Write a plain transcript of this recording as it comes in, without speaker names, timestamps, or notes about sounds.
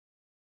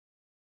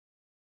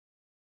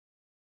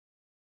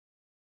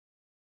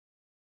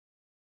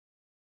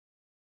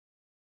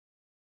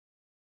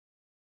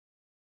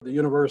the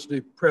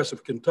University Press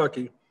of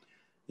Kentucky.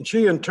 And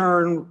she in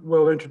turn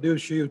will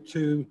introduce you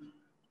to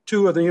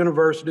two of the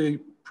University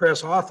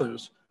Press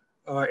authors,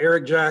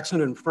 Eric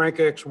Jackson and Frank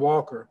X.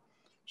 Walker.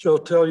 She'll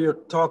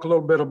talk a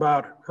little bit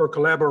about her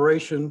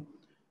collaboration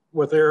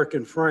with Eric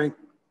and Frank.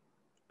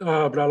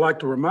 But I'd like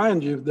to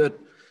remind you that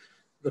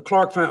the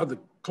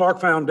Clark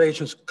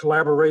Foundation's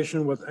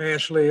collaboration with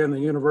Ashley and the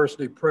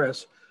University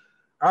Press,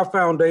 our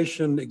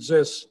foundation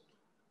exists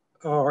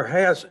or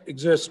has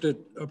existed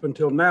up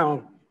until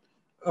now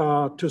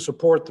to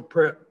support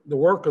the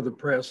work of the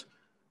press,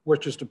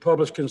 which is to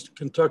publish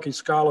Kentucky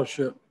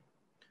scholarship.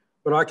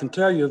 But I can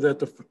tell you that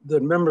the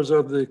members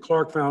of the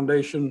Clark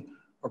Foundation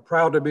are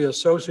proud to be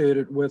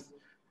associated with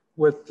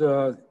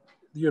the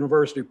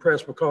University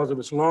Press because of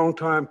its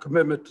longtime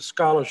commitment to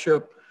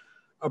scholarship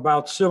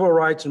about civil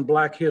rights and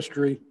Black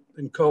history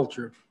and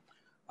culture.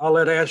 I'll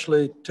let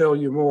Ashley tell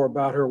you more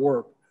about her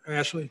work.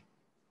 Ashley?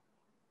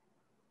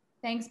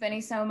 Thanks, Benny,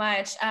 so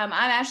much. I'm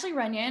Ashley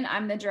Runyon.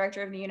 I'm the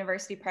director of the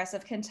University Press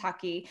of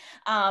Kentucky,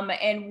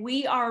 and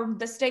we are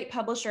the state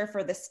publisher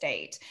for the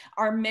state.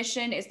 Our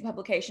mission is the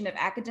publication of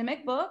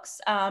academic books.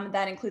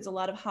 That includes a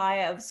lot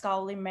of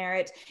scholarly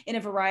merit in a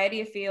variety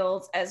of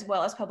fields, as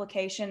well as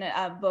publication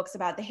of books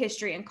about the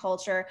history and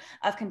culture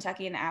of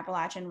Kentucky and the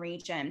Appalachian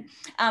region.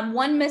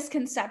 One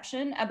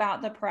misconception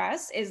about the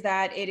press is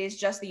that it is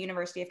just the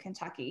University of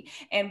Kentucky.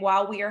 And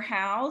while we are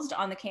housed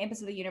on the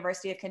campus of the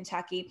University of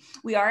Kentucky,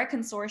 we are a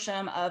consortium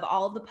of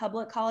all of the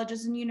public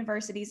colleges and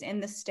universities in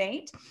the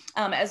state,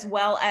 as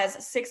well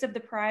as 6 of the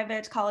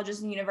private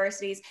colleges and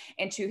universities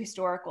and 2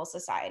 historical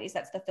societies.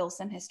 That's the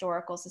Filson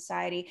Historical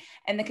Society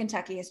and the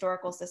Kentucky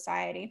Historical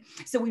Society.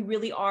 So we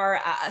really are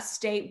a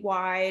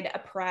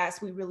statewide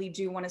press. We really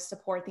do want to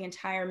support the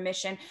entire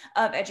mission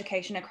of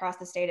education across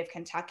the state of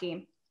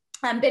Kentucky.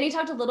 Benny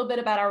talked a little bit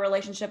about our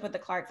relationship with the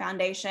Clark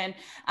Foundation.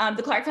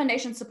 The Clark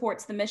Foundation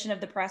supports the mission of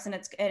the press and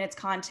its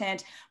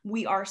content.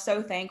 We are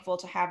so thankful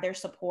to have their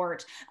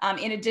support.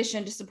 In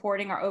addition to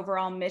supporting our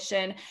overall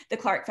mission, the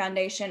Clark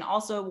Foundation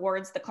also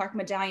awards the Clark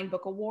Medallion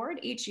Book Award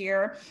each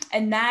year,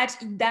 and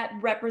that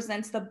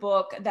represents the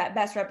book that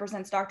best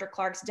represents Dr.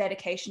 Clark's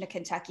dedication to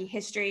Kentucky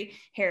history,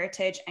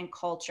 heritage, and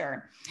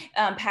culture.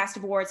 Past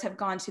awards have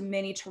gone to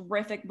many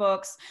terrific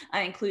books,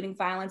 including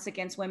Violence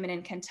Against Women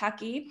in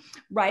Kentucky,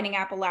 Writing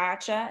Appalachia,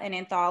 an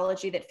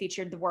anthology that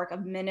featured the work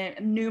of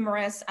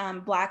numerous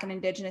Black and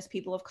Indigenous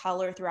people of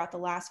color throughout the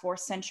last 4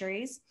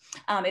 centuries.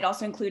 It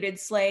also included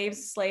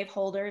slaves,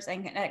 slaveholders,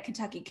 and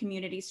Kentucky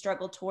communities'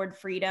 struggle toward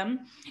freedom.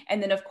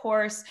 And then, of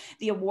course,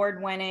 the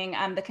award-winning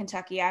the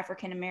Kentucky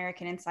African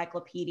American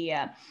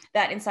Encyclopedia.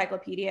 That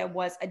encyclopedia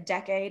was a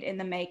decade in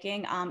the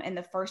making and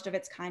the first of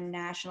its kind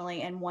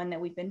nationally, and one that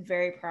we've been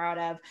very proud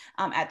of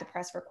at the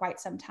press for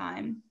quite some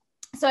time.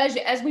 So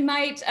as we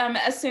might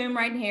assume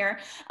right here,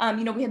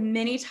 we have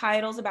many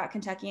titles about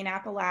Kentucky and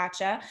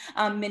Appalachia.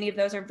 Many of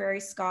those are very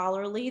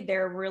scholarly.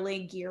 They're really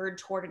geared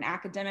toward an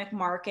academic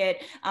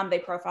market. They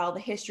profile the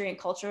history and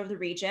culture of the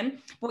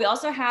region. But we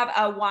also have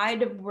a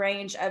wide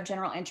range of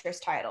general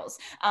interest titles.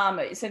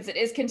 Since it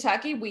is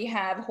Kentucky, we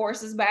have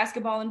horses,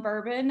 basketball, and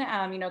bourbon,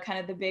 kind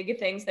of the big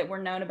things that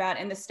we're known about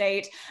in the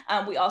state.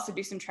 We also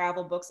do some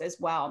travel books as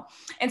well.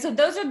 And so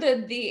those are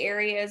the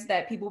areas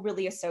that people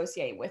really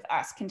associate with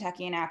us,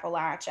 Kentucky and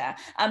Appalachia.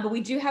 But we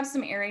do have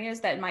some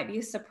areas that might be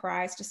a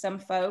surprise to some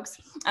folks.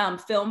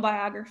 Film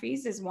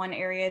biographies is one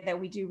area that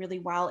we do really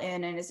well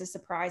in and is a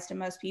surprise to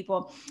most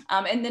people.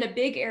 And then a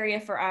big area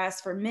for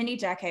us for many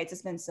decades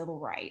has been civil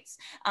rights.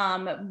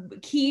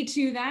 Key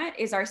to that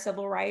is our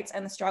Civil Rights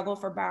and the Struggle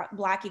for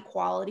Black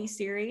Equality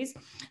series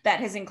that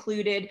has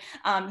included,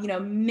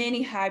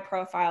 many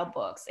high-profile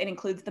books. It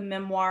includes the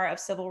memoir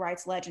of civil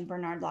rights legend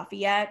Bernard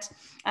Lafayette,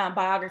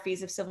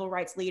 biographies of civil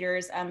rights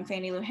leaders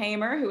Fannie Lou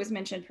Hamer, who was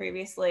mentioned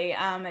previously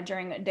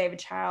during David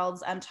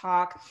Child's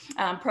talk,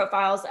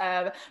 profiles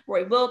of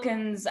Roy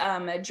Wilkins,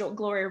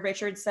 Gloria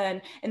Richardson,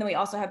 and then we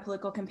also have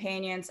political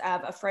companions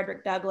of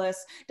Frederick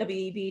Douglass,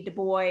 W.E.B. Du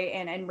Bois,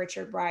 and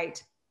Richard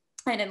Wright.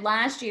 And then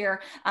last year,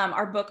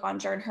 our book on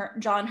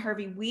John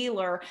Hervey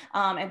Wheeler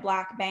and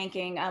Black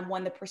banking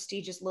won the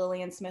prestigious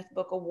Lillian Smith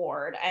Book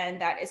Award.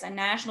 And that is a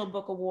national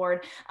book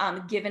award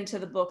given to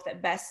the book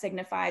that best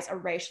signifies a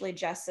racially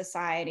just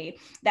society.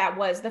 That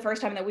was the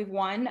first time that we've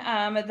won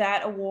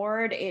that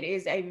award. It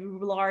is a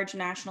large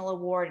national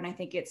award, and I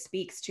think it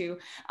speaks to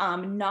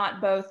not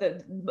both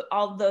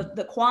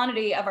the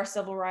quantity of our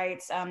civil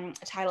rights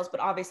titles, but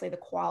obviously the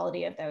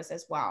quality of those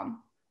as well.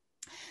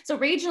 So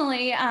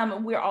regionally,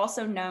 we're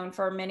also known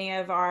for many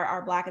of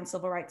our Black and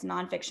civil rights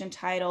nonfiction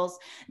titles.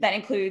 That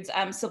includes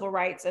Civil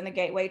Rights and the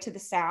Gateway to the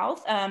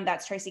South.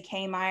 That's Tracy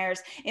K.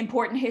 Meyer's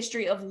Important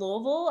History of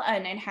Louisville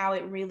and how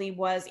it really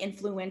was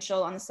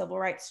influential on the civil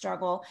rights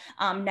struggle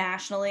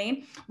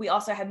nationally. We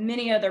also have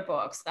many other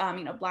books,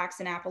 Blacks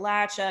in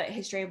Appalachia,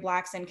 History of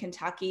Blacks in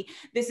Kentucky.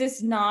 This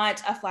is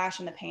not a flash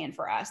in the pan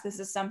for us. This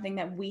is something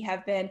that we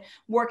have been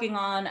working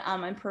on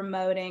and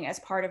promoting as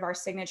part of our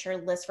signature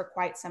list for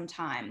quite some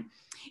time.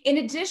 In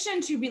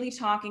addition to really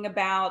talking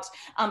about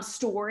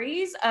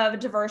stories of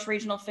diverse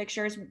regional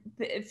figures,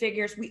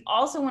 we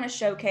also want to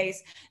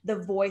showcase the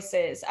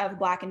voices of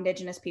Black,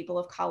 Indigenous, people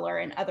of color,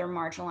 and other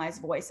marginalized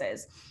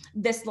voices.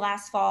 This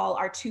last fall,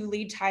 our 2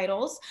 lead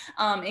titles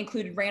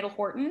included Randall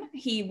Horton.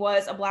 He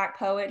was a Black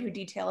poet who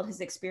detailed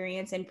his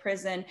experience in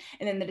prison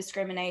and then the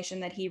discrimination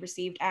that he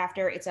received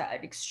after. It's an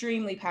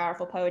extremely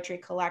powerful poetry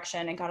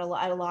collection and got a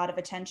lot of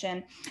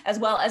attention, as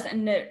well as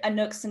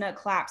Anook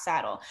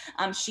Clapsaddle.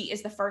 She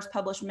is the first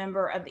published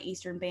member of the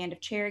Eastern Band of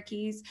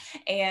Cherokees,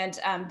 and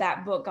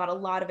that book got a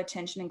lot of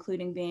attention,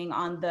 including being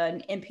on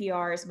the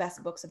NPR's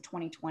Best Books of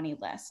 2020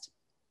 list.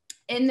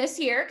 In this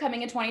year,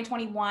 coming in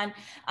 2021,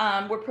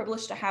 we're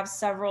privileged to have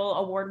several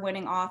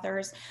award-winning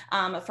authors.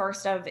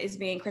 First of is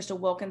being Crystal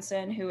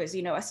Wilkinson, who is,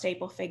 a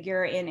staple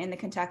figure in the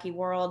Kentucky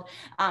world.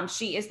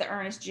 She is the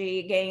Ernest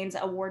G. Gaines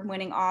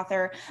award-winning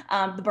author.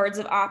 The Birds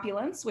of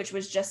Opulence, which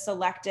was just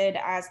selected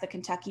as the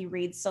Kentucky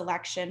Reads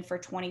Selection for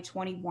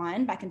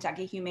 2021 by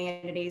Kentucky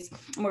Humanities.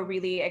 And we're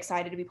really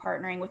excited to be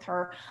partnering with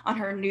her on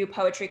her new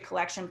poetry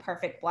collection,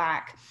 Perfect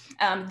Black.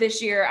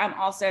 This year, I'm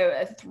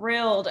also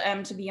thrilled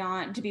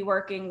to be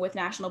working with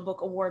National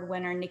Book Award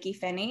winner Nikki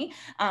Finney.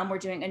 We're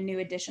doing a new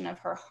edition of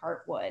her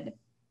Heartwood.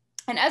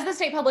 And as the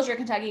state publisher of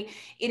Kentucky,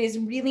 it is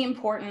really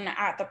important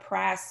at the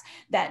press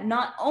that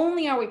not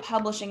only are we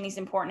publishing these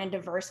important and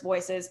diverse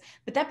voices,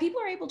 but that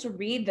people are able to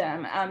read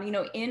them.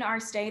 In our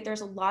state,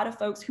 there's a lot of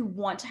folks who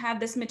want to have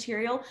this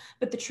material,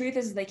 but the truth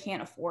is they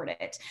can't afford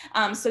it.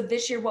 So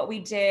this year, what we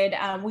did,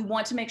 we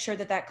want to make sure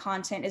that that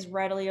content is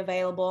readily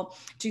available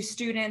to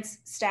students,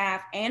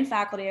 staff, and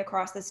faculty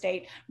across the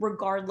state,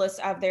 regardless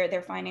of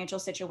their financial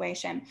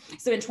situation.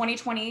 So in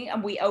 2020,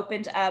 we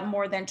opened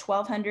more than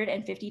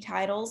 1,250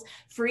 titles,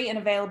 free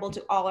and available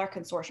to all our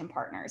consortium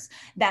partners.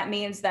 That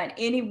means that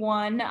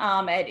anyone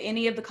at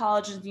any of the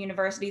colleges and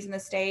universities in the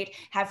state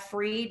have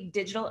free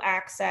digital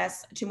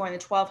access to more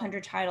than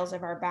 1,200 titles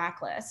of our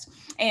backlist.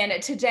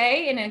 And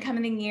today and in the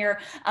coming year,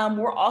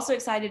 we're also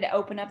excited to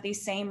open up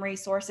these same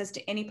resources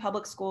to any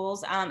public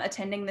schools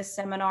attending this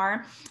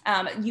seminar.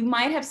 You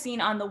might have seen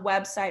on the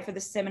website for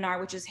the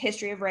seminar, which is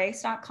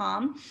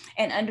historyofrace.com,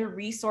 and under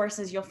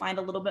resources, you'll find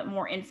a little bit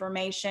more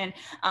information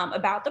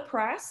about the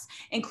press,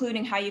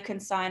 including how you can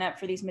sign up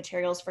for these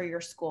materials for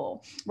your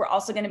school. We're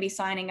also going to be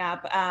signing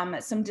up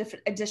some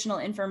additional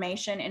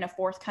information in a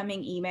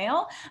forthcoming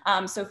email.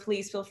 So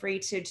please feel free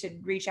to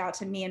reach out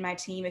to me and my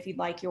team if you'd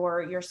like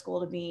your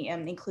school to be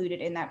included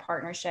in that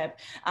partnership.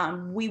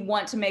 We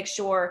want to make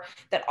sure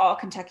that all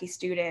Kentucky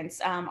students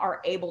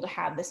are able to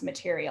have this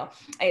material.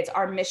 It's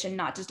our mission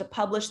not just to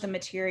publish the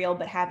material,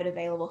 but have it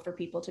available for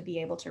people to be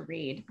able to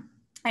read.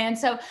 And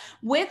so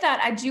with that,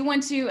 I do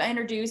want to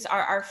introduce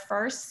our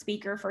first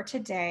speaker for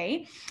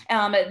today.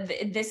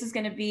 This is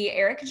going to be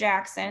Eric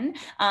Jackson.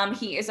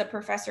 He is a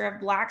professor of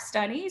Black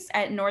Studies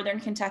at Northern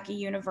Kentucky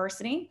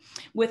University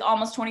with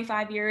almost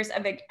 25 years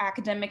of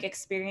academic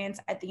experience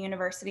at the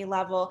university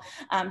level.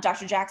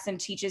 Dr. Jackson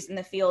teaches in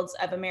the fields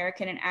of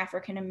American and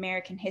African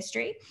American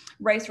history,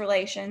 race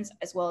relations,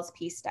 as well as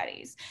peace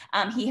studies.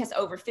 He has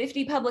over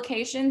 50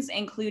 publications,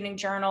 including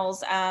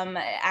journals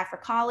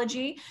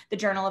Africology, the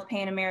Journal of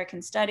Pan American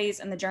Studies,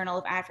 and the Journal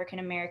of African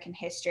American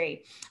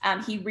History.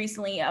 He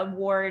recently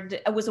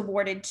was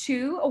awarded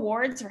 2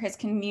 awards for his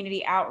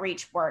community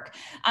outreach work.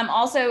 I'm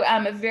also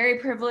very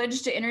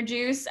privileged to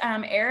introduce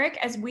Eric,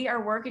 as we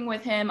are working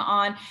with him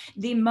on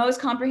the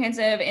most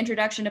comprehensive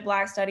introduction to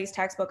Black Studies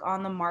textbook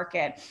on the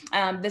market.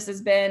 This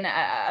has been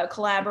a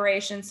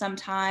collaboration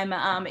sometime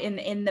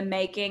in the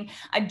making.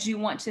 I do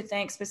want to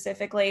thank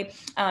specifically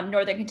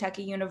Northern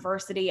Kentucky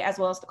University, as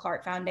well as the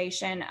Clark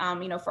Foundation,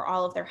 for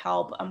all of their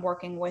help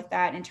working with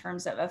that in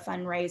terms of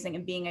fundraising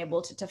and being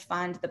able to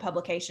fund the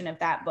publication of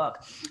that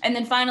book. And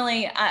then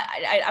finally,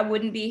 I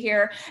wouldn't be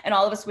here, and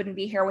all of us wouldn't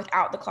be here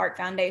without the Clark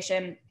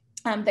Foundation.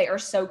 They are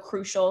so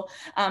crucial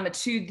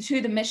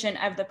to the mission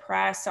of the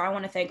press. So I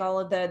want to thank all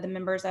of the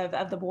members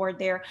of the board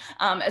there,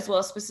 as well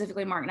as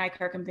specifically Mark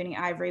Nykirk and Benny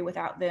Ivory.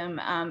 Without them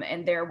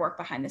and their work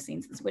behind the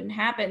scenes, this wouldn't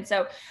happen.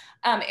 So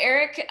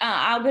Eric,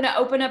 I'm going to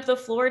open up the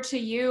floor to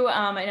you,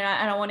 and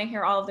I want to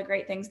hear all of the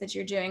great things that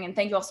you're doing. And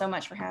thank you all so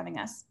much for having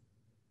us.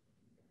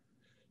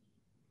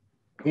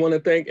 I want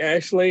to thank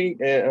Ashley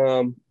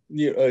and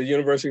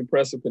University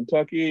Press of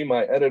Kentucky,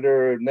 my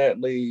editor,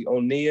 Natalie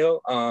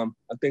O'Neill. I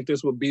think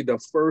this will be the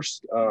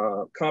first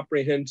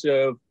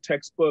comprehensive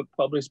textbook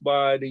published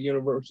by the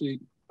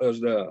University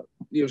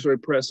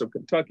Press of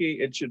Kentucky.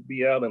 It should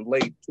be out in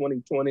late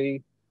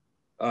 2020,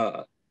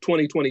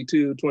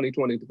 2022,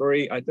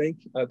 2023, I think.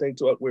 I think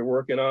that's what we're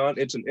working on.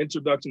 It's an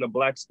introduction to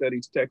Black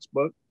Studies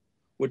textbook,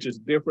 which is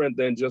different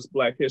than just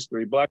Black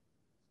history. Black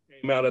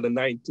came out of the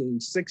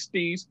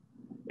 1960s.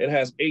 It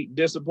has 8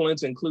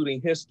 disciplines,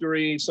 including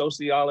history,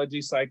 sociology,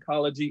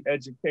 psychology,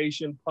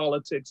 education,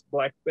 politics,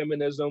 Black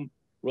feminism,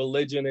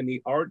 religion, and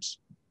the arts.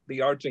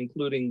 The arts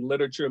including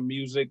literature,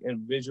 music, and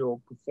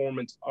visual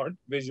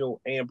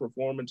and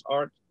performance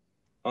art.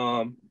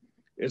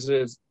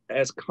 Is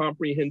as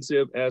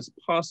comprehensive as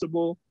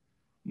possible.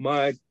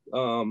 My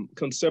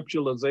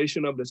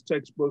conceptualization of this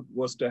textbook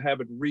was to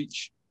have it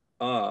reach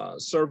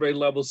survey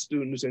level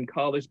students in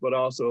college, but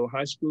also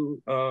high school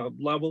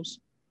levels.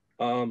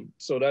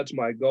 So that's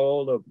my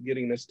goal of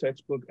getting this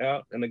textbook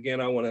out. And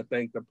again, I want to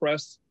thank the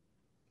press,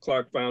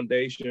 Clark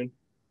Foundation,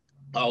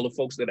 all the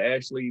folks that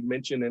Ashley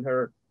mentioned in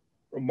her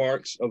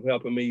remarks of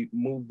helping me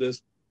move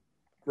this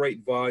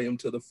great volume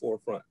to the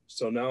forefront.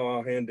 So now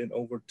I'll hand it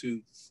over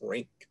to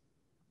Frank.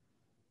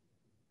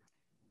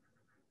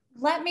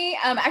 Let me,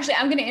 actually,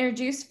 I'm going to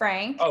introduce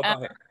Frank. Oh, go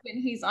ahead.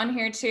 He's on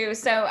here too.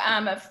 So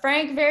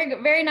Frank,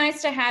 very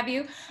nice to have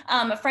you.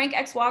 Frank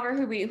X. Walker,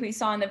 who we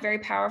saw in the very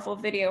powerful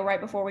video right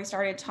before we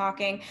started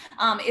talking,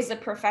 is a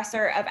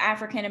professor of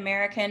African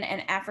American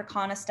and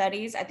Africana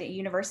Studies at the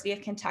University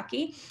of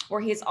Kentucky,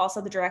 where he is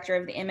also the director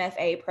of the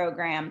MFA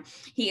program.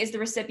 He is the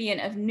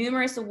recipient of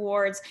numerous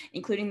awards,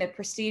 including the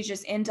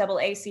prestigious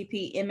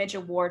NAACP Image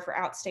Award for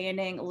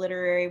Outstanding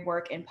Literary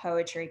Work in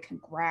Poetry.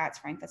 Congrats,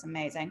 Frank, that's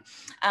amazing.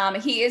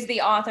 He is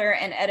the author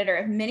and editor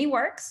of many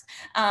works,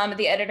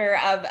 the editor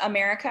of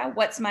America,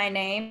 What's My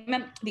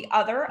Name, The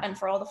Other,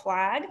 Unfurl the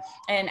Flag,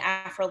 and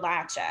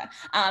Affrilacia.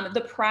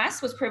 The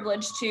press was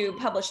privileged to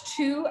publish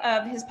 2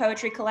 of his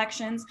poetry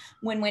collections,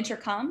 When Winter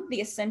Come, The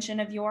Ascension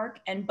of York,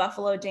 and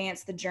Buffalo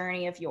Dance, The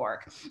Journey of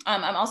York.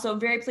 I'm also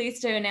very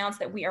pleased to announce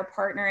that we are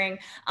partnering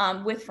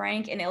with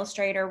Frank and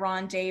illustrator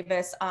Ron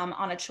Davis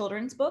on a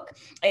children's book,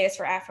 A is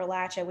for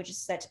Affrilacia, which is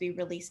set to be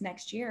released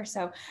next year.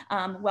 So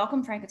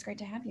welcome, Frank. It's great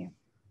to have you.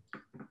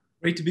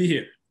 Great to be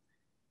here.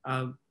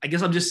 I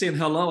guess I'm just saying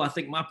hello. I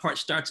think my part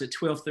starts at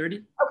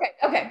 12:30.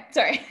 Okay,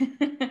 sorry.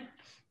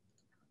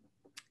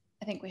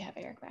 I think we have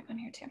Eric back on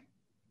here too.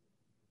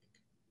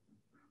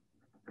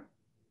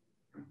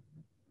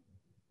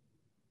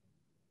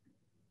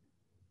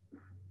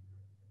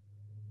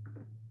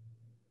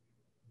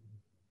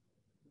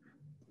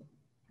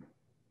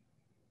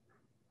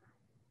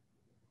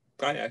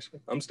 Hi, Ashley.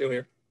 I'm still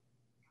here.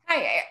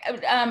 Hi,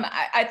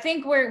 I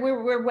think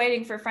we're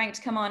waiting for Frank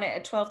to come on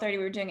at 12:30. We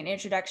were doing an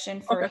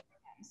introduction for him,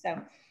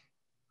 so.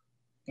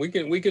 We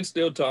can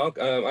still talk.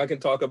 I can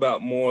talk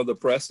about more of the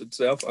press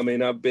itself. I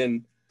mean, I've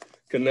been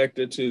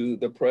connected to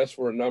the press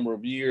for a number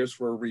of years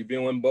for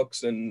reviewing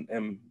books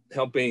and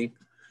helping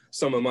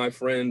some of my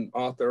friend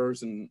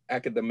authors and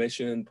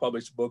academicians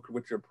publish books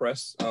with your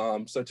press,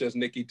 such as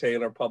Nikki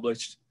Taylor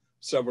published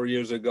several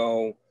years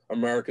ago,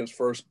 America's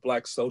First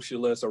Black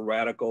Socialist, A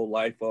Radical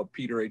Life of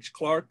Peter H.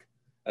 Clarke.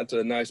 That's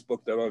a nice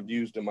book that I've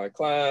used in my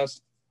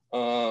class.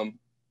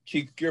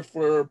 Keith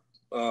Gifford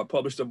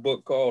published a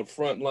book called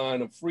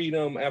Frontline of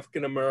Freedom,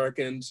 African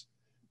Americans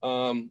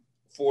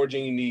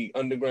Forging the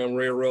Underground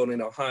Railroad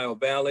in Ohio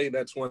Valley.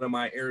 That's one of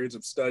my areas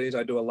of studies.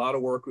 I do a lot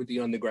of work with the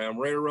Underground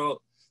Railroad.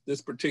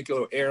 This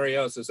particular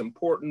area is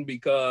important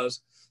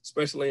because,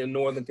 especially in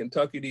Northern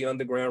Kentucky, the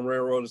Underground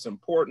Railroad is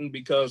important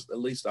because, at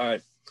least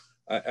I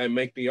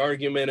make the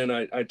argument and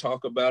I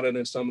talk about it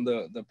in some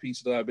of the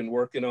pieces that I've been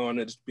working on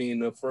as being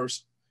the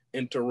first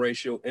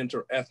interracial,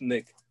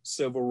 interethnic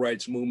civil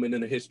rights movement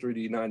in the history of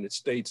the United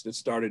States that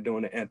started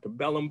during the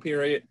antebellum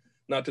period,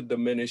 not to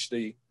diminish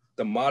the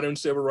modern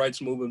civil rights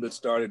movement that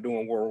started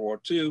during World War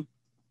II.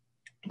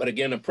 But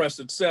again, the press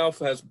itself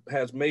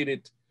has made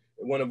it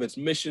one of its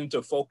missions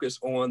to focus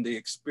on the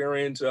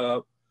experience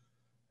of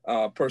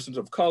persons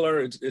of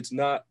color. It's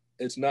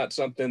not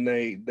something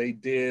they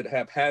did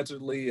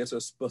haphazardly. It's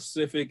a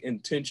specific,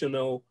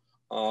 intentional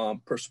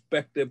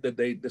perspective that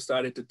they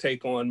decided to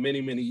take on many,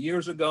 many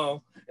years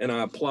ago, and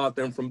I applaud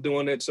them from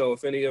doing it. So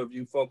if any of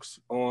you folks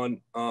on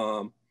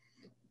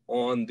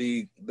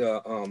the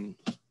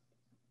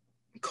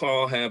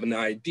call have an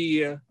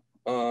idea,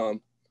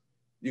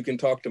 you can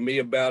talk to me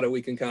about it.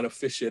 We can kind of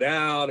fish it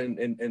out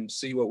and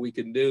see what we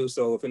can do.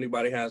 So if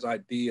anybody has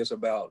ideas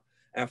about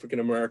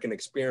African-American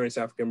experience,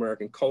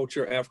 African-American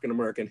culture,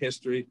 African-American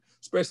history,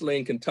 especially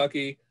in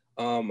Kentucky,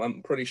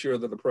 I'm pretty sure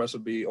that the press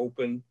will be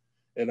open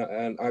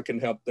and I can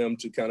help them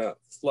to kind of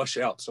flush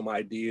out some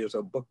ideas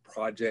of book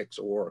projects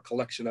or a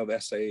collection of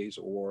essays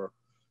or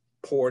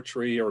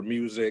poetry or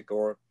music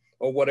or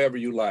whatever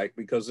you like,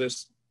 because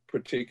this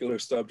particular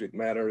subject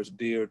matter is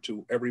dear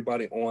to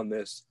everybody on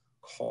this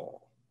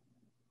call.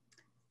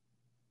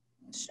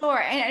 Sure,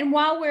 and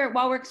while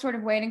we're sort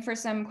of waiting for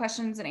some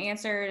questions and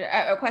answers,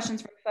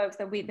 questions from folks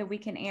that we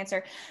can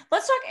answer,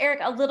 let's talk, Eric,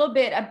 a little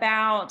bit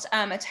about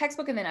a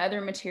textbook and then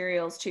other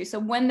materials too. So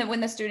when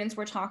the students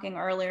were talking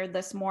earlier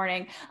this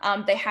morning,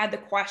 they had the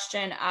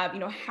question of,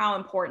 how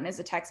important is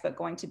a textbook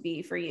going to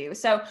be for you?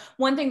 So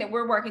one thing that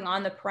we're working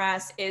on the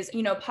press is,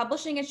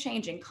 publishing is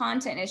changing,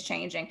 content is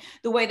changing,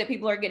 the way that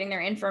people are getting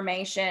their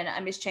information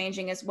is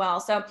changing as well.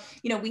 So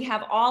we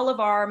have all of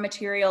our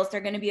materials.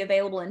 They're going to be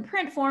available in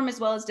print form as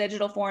well as digital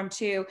digital form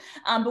too.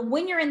 But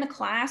when you're in the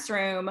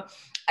classroom,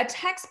 a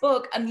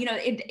textbook,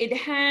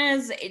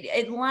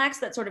 it lacks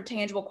that sort of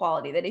tangible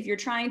quality that if you're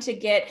trying to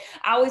get,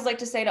 I always like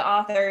to say to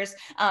authors,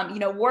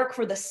 work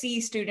for the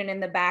C student in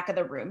the back of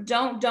the room.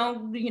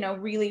 Don't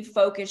really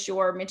focus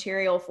your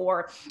material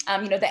for,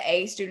 the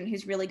A student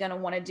who's really going to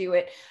want to do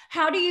it.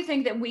 How do you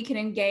think that we can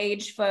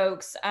engage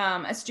folks,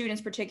 as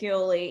students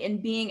particularly,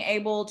 in being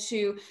able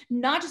to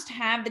not just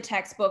have the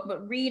textbook,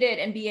 but read it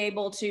and be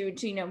able to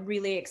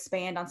really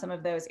expand on some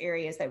of those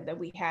areas that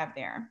we have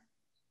there?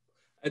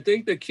 I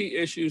think the key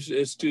issues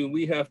is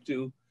we have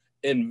to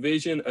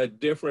envision a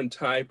different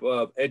type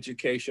of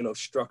educational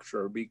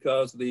structure,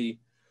 because the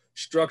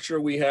structure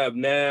we have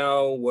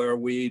now where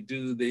we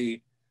do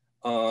the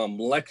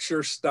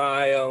lecture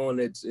style and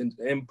it's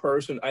in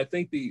person, I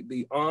think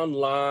the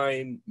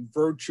online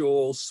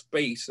virtual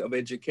space of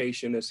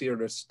education is here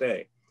to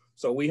stay.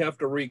 So we have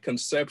to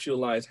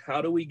reconceptualize,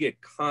 how do we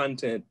get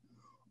content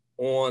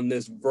on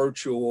this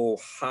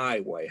virtual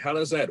highway? How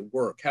does that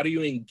work? How do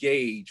you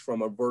engage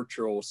from a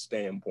virtual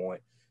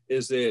standpoint?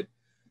 Is it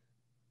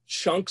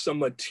chunks of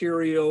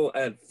material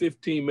at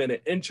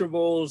 15-minute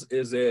intervals?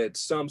 Is it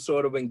some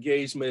sort of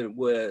engagement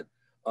with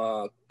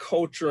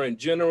culture in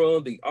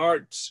general, the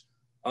arts?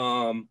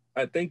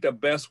 I think the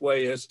best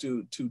way is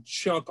to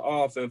chunk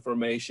off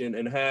information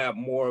and have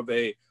more of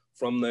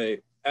from the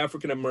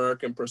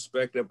African-American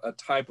perspective, a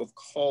type of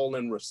call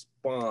and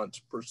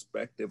response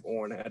perspective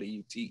on how do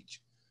you teach,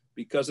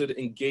 because it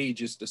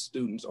engages the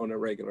students on a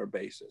regular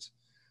basis,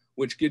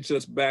 which gets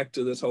us back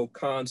to this whole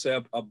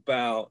concept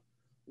about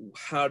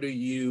how do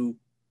you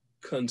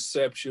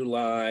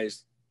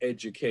conceptualize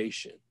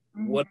education?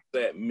 Mm-hmm. What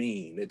does that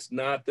mean? It's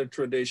not the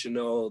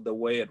traditional, the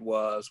way it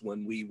was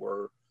when we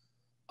were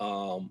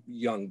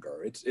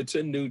younger. It's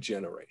a new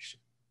generation.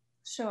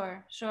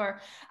 Sure.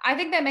 I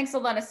think that makes a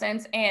lot of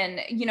sense. And,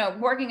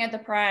 working at the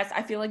press,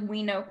 I feel like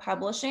we know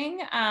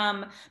publishing,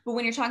 but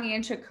when you're talking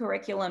into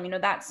curriculum,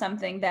 that's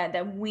something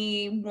that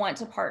we want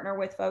to partner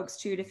with folks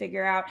to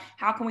figure out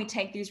how can we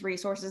take these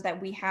resources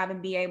that we have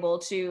and be able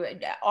to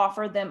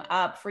offer them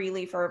up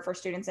freely for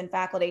students and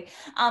faculty.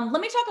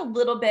 Let me talk a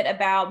little bit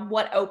about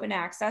what open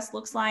access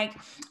looks like,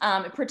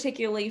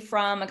 particularly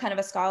from a kind of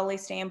a scholarly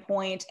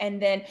standpoint, and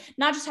then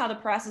not just how the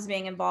press is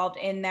being involved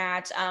in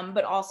that,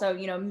 but also,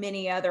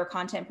 many other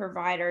content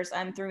providers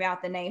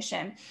throughout the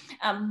nation.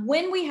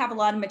 When we have a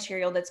lot of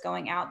material that's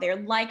going out there,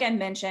 like I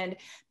mentioned,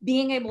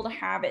 being able to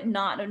have it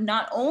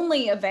not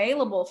only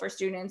available for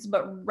students,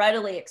 but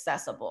readily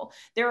accessible.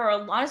 There are a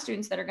lot of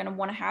students that are going to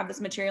want to have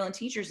this material, and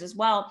teachers as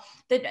well,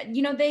 that,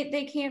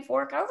 they can't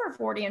fork over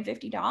 $40 and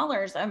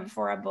 $50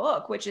 for a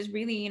book, which is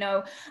really,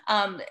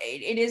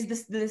 it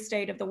is the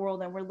state of the world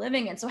that we're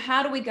living in. So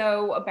how do we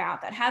go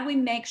about that? How do we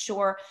make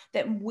sure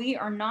that we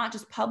are not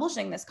just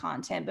publishing this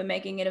content, but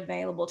making it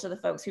available to the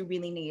folks who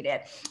really need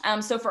it?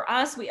 So for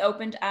us, we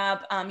opened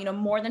up,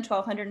 more than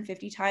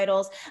 1,250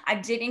 titles. I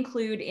did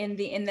include in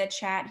the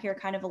chat here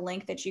kind of a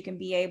link that you can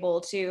be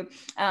able to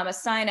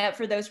sign up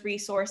for those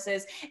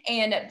resources.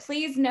 And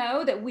please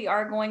know that we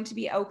are going to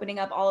be opening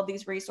up all of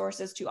these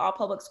resources to all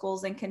public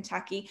schools in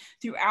Kentucky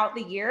throughout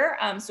the year.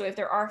 So if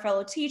there are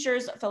fellow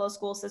teachers, fellow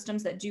school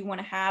systems that do want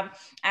to have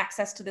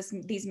access to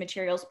these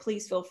materials,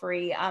 please feel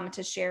free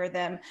to share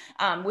them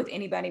with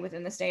anybody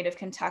within the state of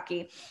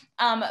Kentucky.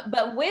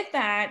 But with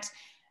that,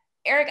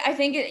 Eric, I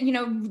think,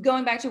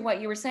 going back to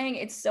what you were saying,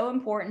 it's so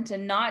important to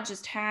not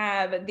just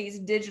have these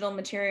digital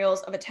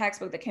materials of a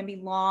textbook that can be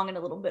long and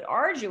a little bit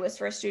arduous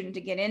for a student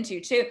to get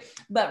into too,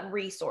 but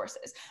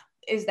resources.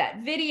 Is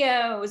that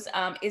videos?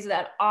 Is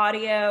that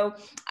audio?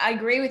 I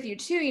agree with you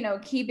too,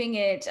 keeping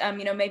it,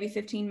 maybe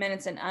 15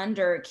 minutes and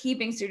under,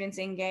 keeping students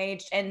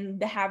engaged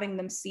and having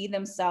them see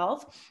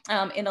themselves.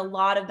 And a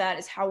lot of that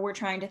is how we're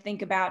trying to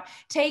think about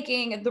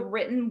taking the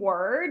written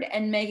word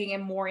and making it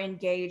more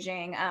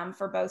engaging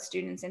for both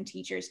students and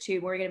teachers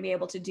too. We're going to be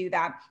able to do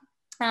that.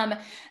 And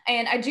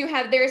I do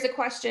there's a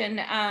question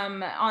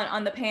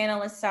on the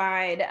panelist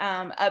side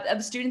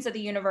of students at the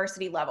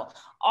university level.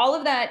 All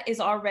of that is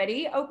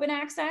already open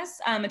access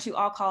to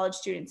all college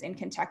students in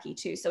Kentucky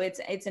too. So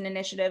it's an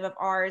initiative of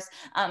ours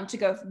to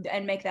go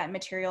and make that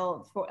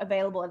material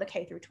available at the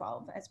K through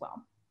 12 as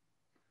well.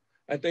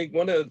 I think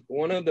one of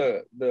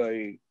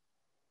the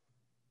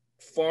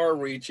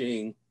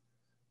far-reaching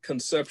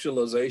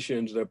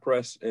conceptualizations that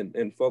press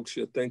and folks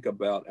should think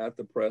about at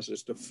the press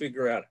is to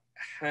figure out,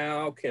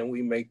 how can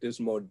we make this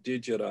more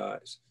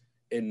digitized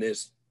in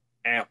this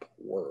app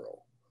world?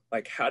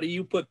 Like, how do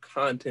you put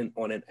content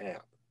on an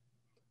app?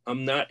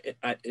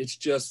 It's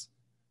just,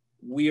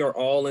 we are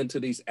all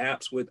into these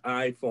apps with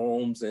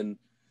iPhones and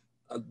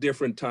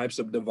different types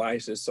of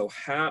devices. So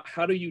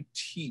how do you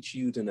teach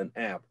using an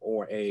app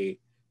or a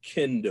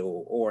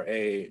Kindle or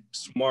a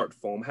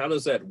smartphone? How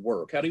does that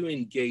work? How do you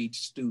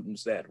engage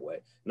students that way?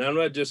 And I'm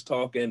not just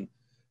talking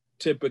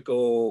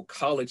typical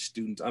college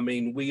students. I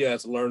mean, we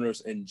as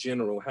learners in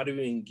general, how do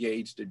we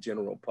engage the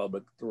general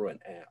public through an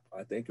app?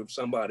 I think if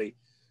somebody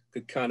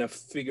could kind of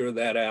figure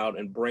that out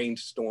and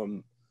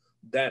brainstorm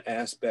that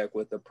aspect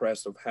with the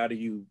press of how do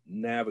you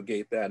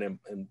navigate that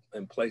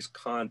and place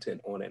content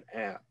on an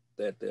app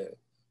that the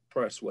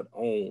press would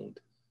own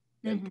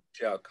and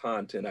push out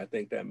content. I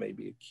think that may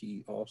be a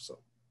key also.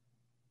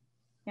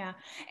 Yeah.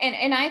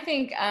 And I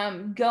think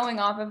going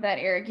off of that,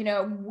 Eric, you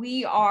know,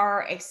 we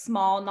are a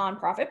small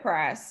nonprofit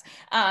press.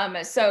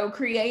 So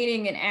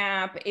creating an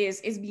app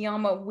is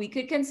beyond what we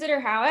could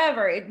consider.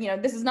 However, you know,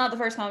 this is not the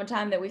first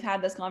time that we've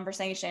had this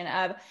conversation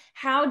of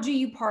how do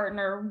you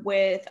partner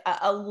with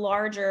a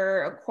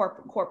larger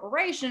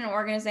corporation or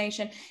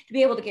organization to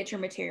be able to get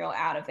your material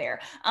out of there.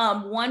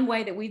 One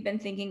way that we've been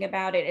thinking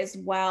about it as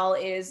well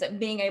is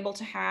being able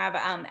to have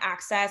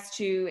access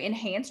to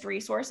enhanced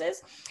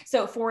resources.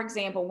 So for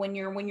example, when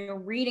you're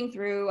reading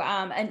through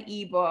an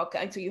ebook,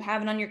 so you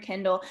have it on your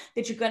Kindle,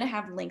 that you're going to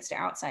have links to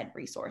outside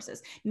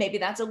resources. Maybe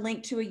that's a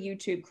link to a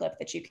YouTube clip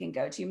that you can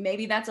go to.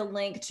 Maybe that's a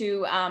link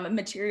to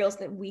materials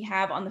that we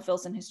have on the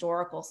Filson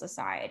Historical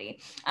Society,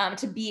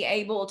 to be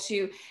able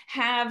to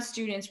have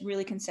students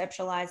really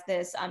conceptualize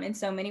this in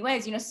so many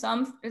ways. You know,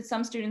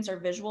 some students are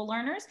visual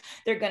learners.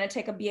 They're going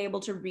to be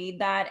able to read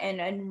that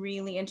and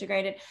really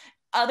integrate it.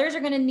 Others are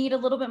going to need a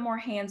little bit more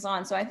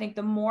hands-on. So I think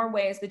the more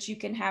ways that you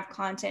can have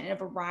content in a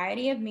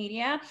variety of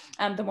media,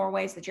 the more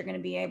ways that you're going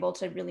to be able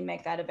to really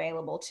make that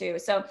available too.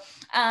 So,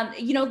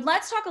 you know,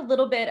 let's talk a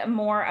little bit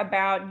more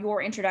about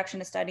your Introduction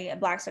to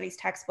Black Studies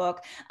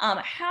textbook.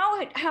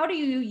 How do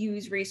you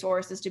use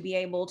resources to be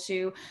able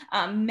to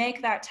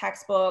make that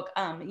textbook,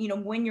 you know,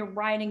 when you're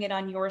writing it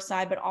on your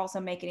side, but also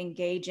make it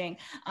engaging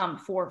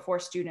for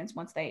students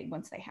once they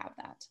have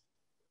that?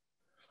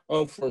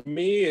 Oh, for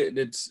me,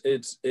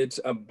 it's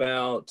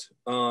about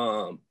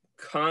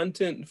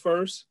content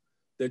first,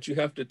 that you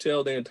have to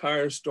tell the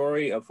entire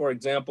story. For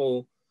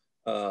example,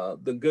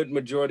 the good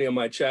majority of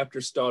my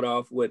chapters start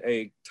off with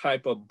a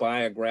type of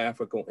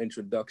biographical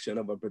introduction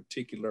of a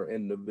particular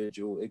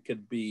individual. It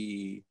could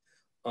be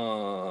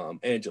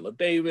Angela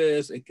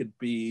Davis. It could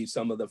be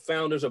some of the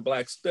founders of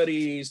Black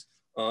Studies,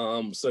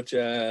 such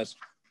as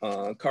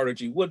Carter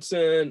G.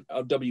 Woodson,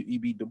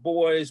 W.E.B. Du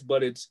Bois,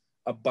 but it's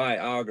a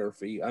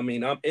biography. I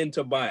mean, I'm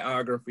into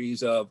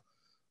biographies of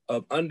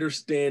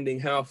understanding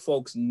how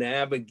folks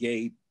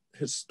navigate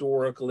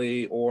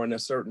historically or in a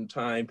certain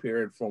time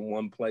period from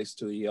one place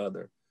to the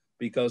other.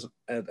 Because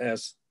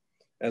as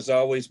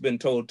always been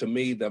told to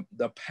me,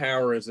 the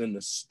power is in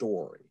the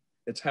story.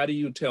 It's how do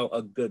you tell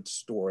a good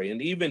story?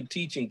 And even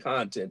teaching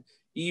content,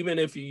 even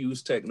if you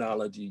use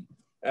technology,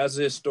 as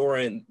a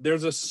historian,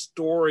 there's a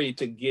story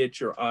to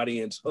get your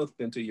audience hooked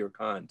into your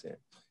content.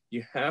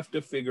 You have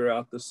to figure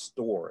out the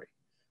story,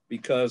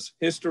 because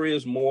history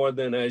is more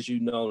than, as you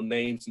know,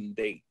 names and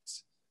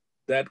dates.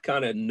 That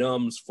kind of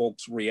numbs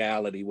folks'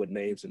 reality with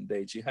names and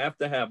dates. You have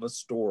to have a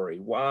story.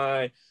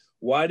 Why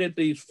did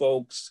these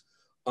folks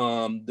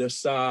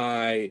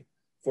decide,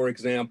 for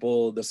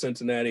example, the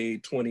Cincinnati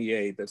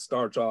 28 that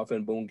starts off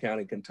in Boone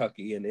County,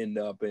 Kentucky, and end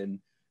up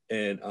in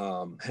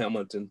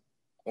Hamilton,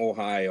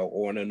 Ohio,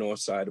 or on the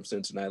north side of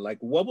Cincinnati? Like,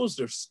 what was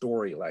their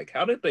story like?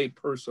 How did they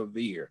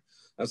persevere?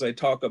 As I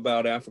talk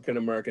about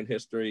African-American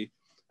history,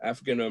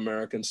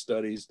 African-American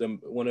studies,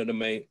 one of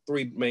the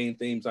three main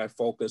themes I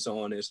focus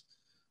on is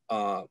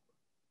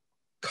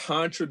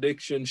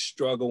contradiction,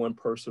 struggle, and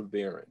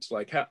perseverance.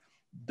 Like how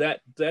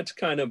that's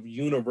kind of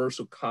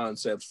universal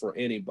concepts for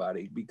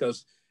anybody,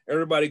 because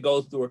everybody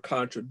goes through a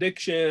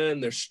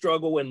contradiction, there's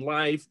struggle in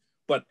life,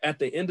 but at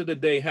the end of the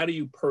day, how do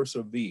you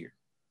persevere?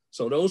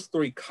 So those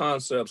three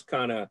concepts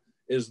kind of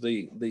is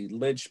the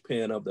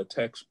linchpin of the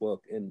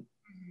textbook in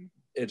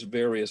its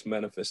various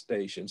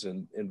manifestations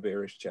in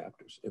various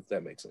chapters, if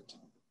that makes sense.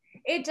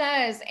 It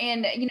does.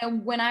 And, you know,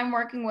 when I'm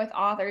working with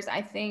authors,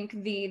 I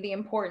think the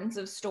importance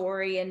of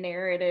story and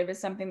narrative is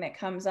something that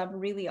comes up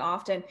really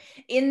often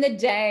in the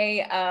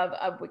day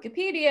of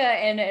Wikipedia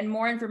and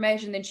more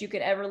information that you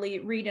could ever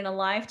read in a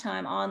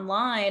lifetime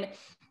online.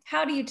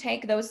 How do you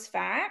take those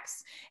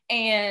facts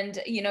and,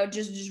 you know,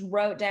 just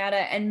rote data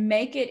and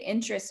make it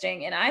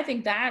interesting? And I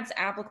think that's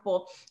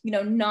applicable, you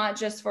know, not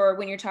just for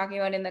when you're talking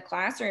about in the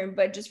classroom,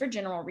 but just for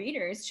general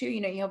readers too.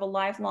 You know, you have a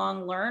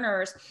lifelong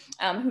learners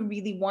who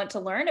really want to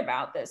learn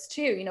about this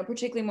too, you know,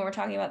 particularly when we're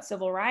talking about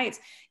civil rights.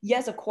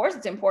 Yes, of course,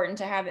 it's important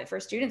to have it for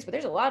students, but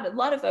there's a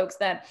lot of folks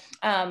that,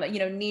 you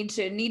know, need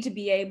to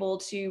be able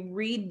to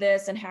read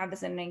this and have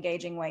this in an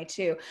engaging way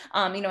too.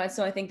 You know, and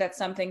so I think that's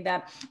something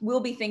that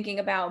we'll be thinking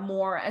about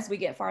more as we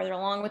get farther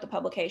along with the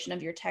publication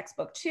of your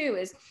textbook too,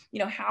 is, you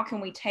know, how can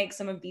we take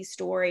some of these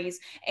stories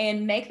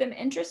and make them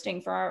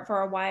interesting for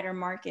a wider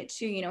market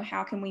too? You know,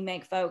 how can we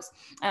make folks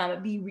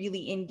be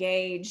really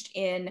engaged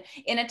in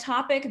a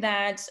topic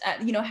that,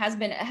 you know, has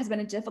been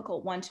a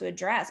difficult one to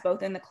address,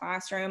 both in the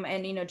classroom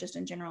and, you know, just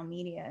in general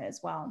media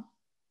as well.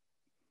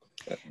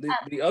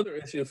 The other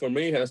issue for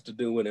me has to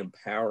do with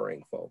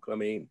empowering folk. I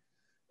mean,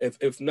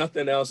 if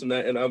nothing else, and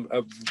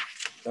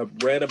I've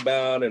read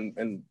about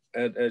and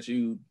as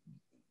you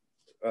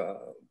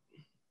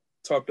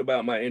talked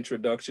about my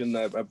introduction,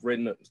 I've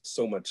written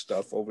so much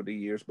stuff over the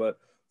years, but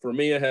for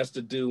me, it has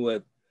to do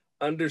with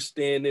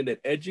understanding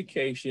that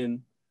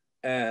education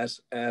as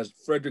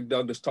Frederick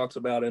Douglass talks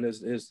about in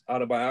his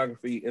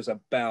autobiography, is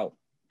about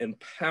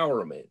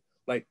empowerment.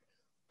 Like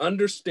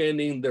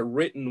understanding the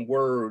written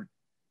word,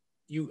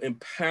 you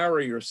empower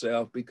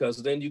yourself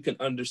because then you can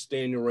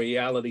understand your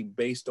reality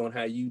based on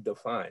how you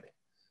define it.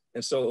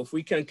 And so if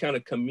we can kind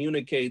of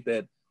communicate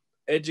that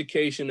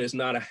education is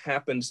not a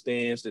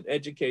happenstance, that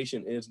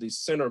education is the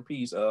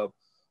centerpiece of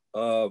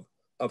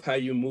how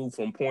you move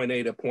from point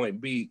A to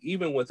point B,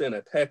 even within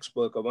a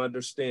textbook, of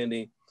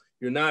understanding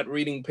you're not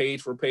reading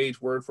page for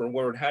page, word for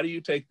word. How do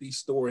you take these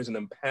stories and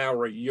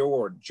empower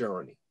your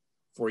journey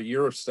for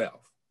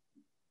yourself,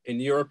 in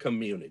your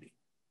community,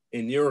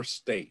 in your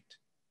state,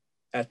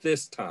 at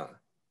this time?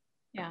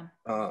 Yeah.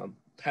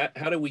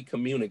 How do we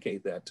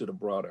communicate that to the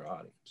broader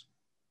audience?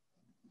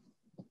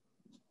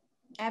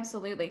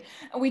 Absolutely.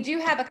 We do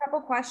have a couple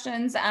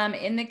questions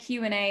in the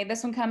Q&A.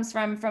 This one comes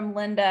from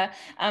Linda.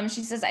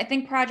 She says, I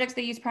think projects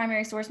that use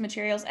primary source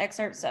materials,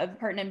 excerpts of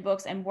pertinent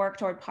books, and work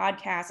toward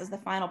podcasts as the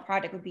final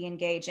project would be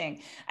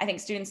engaging. I think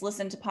students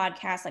listen to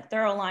podcasts like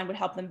Thoroughline would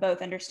help them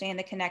both understand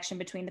the connection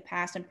between the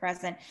past and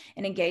present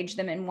and engage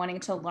them in wanting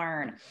to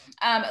learn.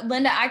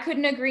 Linda, I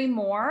couldn't agree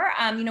more.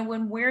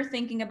 When we're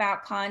thinking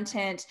about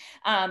content,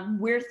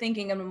 we're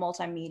thinking of a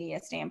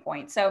multimedia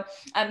standpoint. So,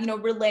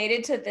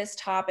 related to this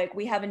topic,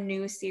 we have a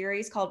new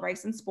series called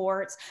Race and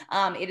Sports.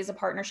 It is a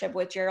partnership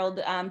with Gerald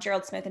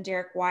Smith and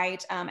Derek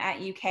White at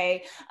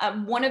UK.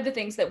 One of the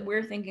things that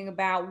we're thinking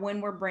about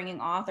when we're bringing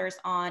authors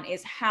on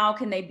is how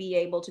can they be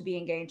able to be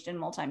engaged in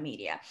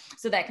multimedia?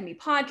 So that can be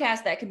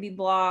podcasts, that can be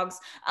blogs,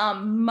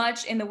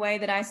 much in the way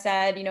that I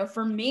said,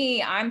 for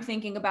me, I'm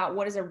thinking about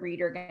what is a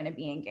reader going to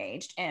be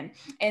engaged in?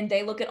 And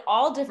they look at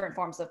all different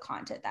forms of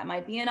content. That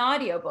might be an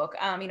audiobook,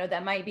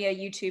 that might be a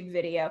YouTube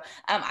video.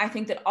 I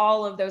think that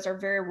all of those are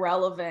very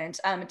relevant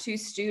to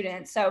students.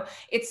 So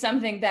it's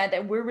something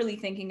that we're really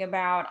thinking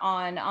about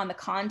on the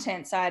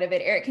content side of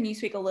it. Eric, can you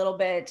speak a little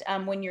bit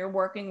when you're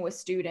working with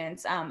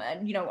students?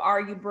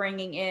 Are you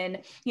bringing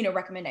in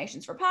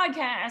recommendations for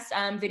podcasts,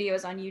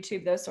 videos on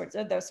YouTube, those sorts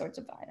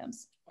of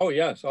items? Oh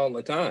yes, all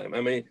the time.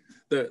 I mean,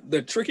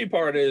 the tricky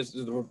part is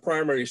the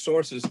primary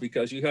sources,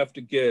 because you have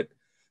to get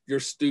your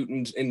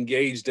students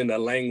engaged in the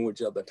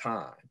language of the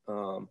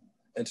time.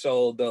 And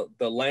so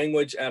the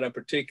language in a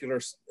particular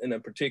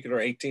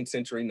 18th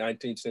century,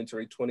 19th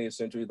century, 20th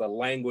century, the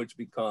language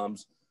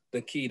becomes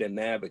the key to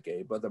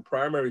navigate, but the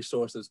primary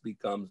sources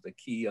becomes the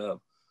key of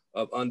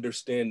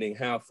understanding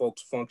how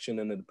folks function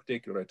in a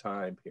particular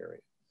time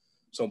period.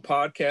 So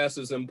podcast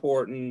is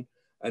important.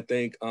 I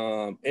think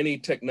any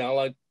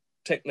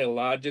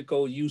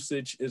technological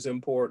usage is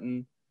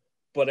important,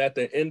 but at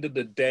the end of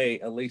the day,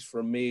 at least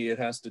for me, it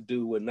has to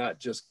do with not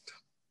just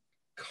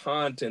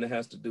content, it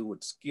has to do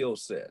with skill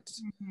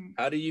sets. Mm-hmm.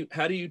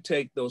 How do you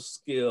take those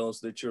skills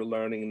that you're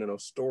learning and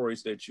those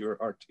stories that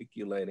you're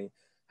articulating?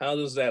 How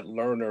does that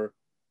learner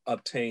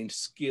obtain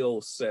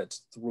skill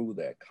sets through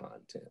that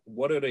content?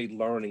 What are they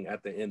learning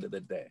at the end of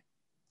the day?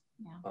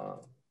 Yeah.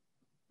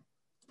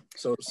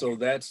 So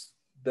that's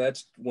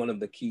one of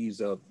the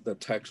keys of the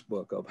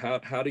textbook, of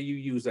how do you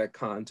use that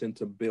content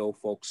to build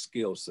folks'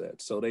 skill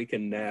sets so they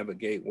can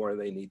navigate where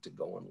they need to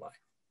go in life.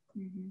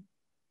 Mm-hmm.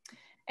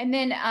 And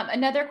then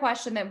another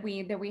question that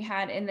we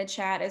had in the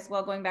chat as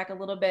well, going back a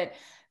little bit,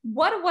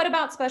 what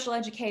about special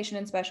education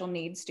and special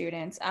needs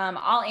students?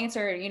 I'll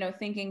answer,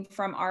 thinking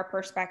from our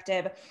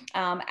perspective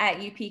at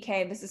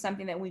UPK, this is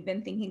something that we've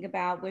been thinking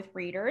about with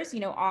readers.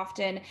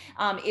 Often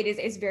it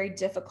is very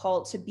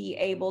difficult to be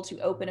able to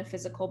open a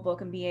physical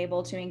book and be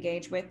able to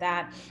engage with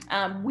that.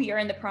 We are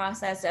in the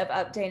process of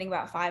updating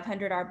about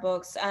 500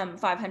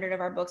 of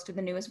our books to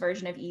the newest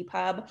version of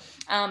EPUB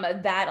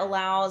that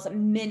allows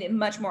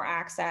much more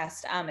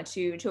access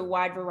to a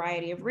wide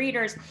variety of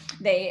readers.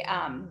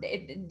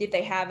 If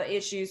they have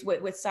issues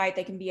with sight,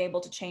 they can be able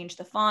to change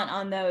the font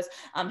on those,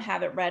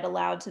 have it read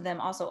aloud to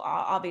them. Also,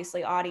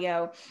 obviously,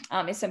 audio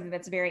is something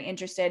that's very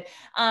interested.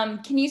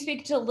 Can you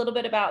speak to a little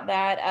bit about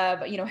that,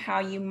 of how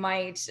you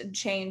might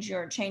change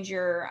your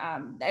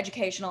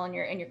educational and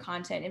your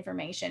content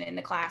information in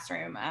the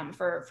classroom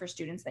for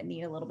students that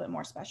need a little bit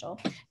more special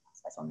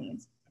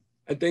needs?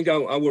 I think I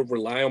would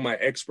rely on my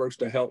experts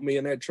to help me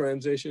in that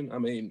transition. I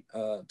mean,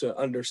 to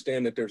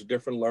understand that there's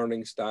different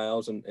learning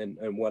styles and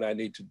what I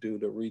need to do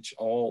to reach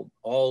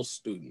all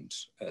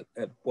students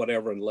at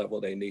whatever level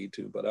they need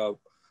to. But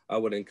I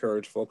would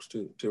encourage folks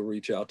to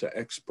reach out to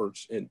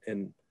experts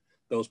in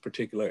those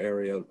particular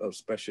areas of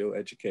special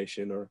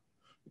education or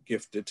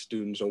gifted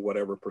students or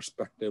whatever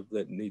perspective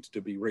that needs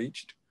to be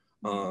reached.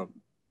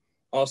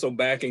 Also,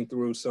 backing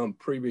through some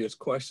previous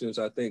questions,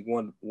 I think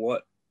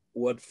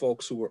what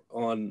folks who are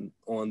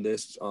on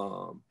this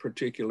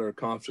particular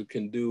conference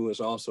can do is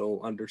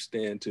also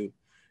understand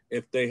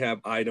if they have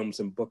items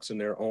and books in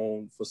their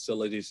own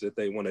facilities that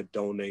they want to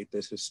donate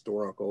this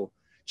historical,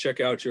 check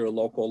out your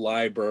local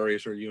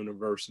libraries or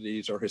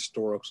universities or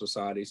historical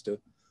societies to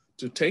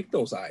take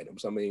those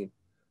items. I mean,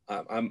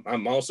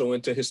 I'm also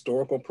into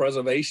historical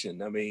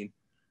preservation. I mean,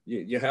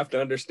 you have to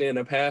understand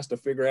the past to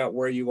figure out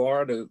where you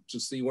are to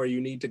see where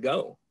you need to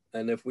go.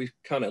 And if we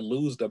kind of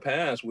lose the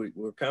past,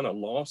 we're kind of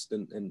lost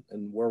in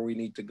where we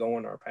need to go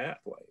in our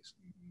pathways,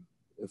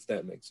 if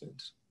that makes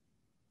sense.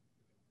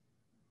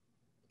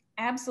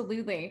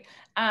 Absolutely.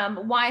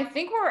 Well, I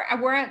think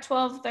we're at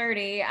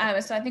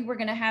 12:30, so I think we're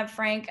going to have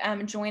Frank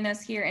join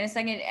us here in a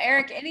second.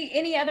 Eric,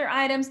 any other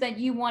items that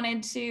you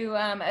wanted to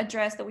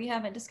address that we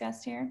haven't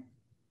discussed here?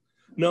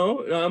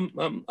 No,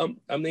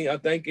 I mean, I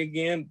thank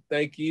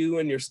you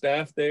and your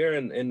staff there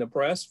and the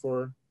press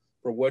for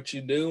what you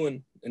do,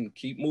 and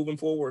keep moving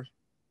forward.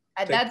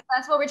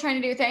 That's what we're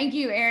trying to do. Thank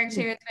you, Eric,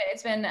 too.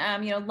 It's been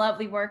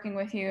lovely working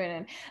with you,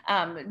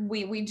 and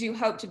we do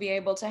hope to be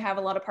able to have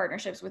a lot of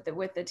partnerships with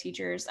the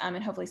teachers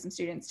and hopefully some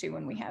students too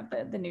when we have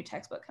the new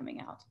textbook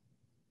coming out.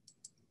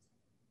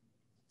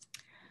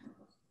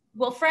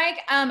 Well, Frank,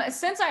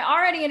 since I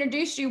already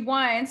introduced you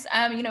once,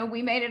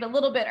 we made it a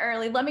little bit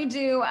early. Let me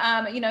do,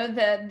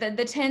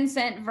 the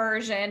 10-cent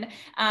version.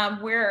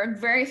 We're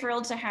very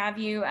thrilled to have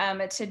you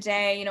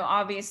today.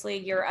 Obviously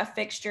you're a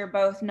fixture,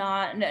 both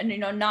not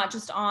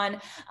just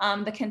on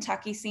the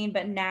Kentucky scene,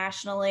 but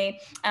nationally.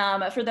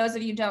 For those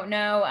of you who don't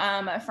know,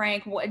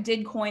 Frank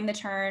did coin the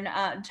term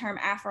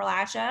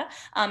Affrilacia,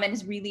 and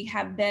has really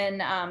have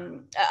been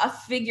a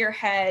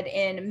figurehead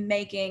in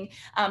making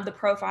the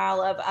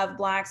profile of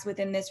Blacks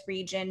within this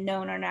region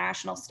known on a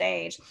national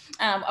stage.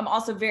 I'm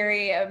also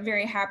very,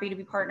 very happy to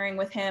be partnering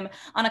with him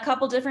on a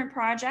couple different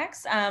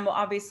projects.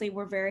 Obviously,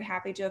 we're very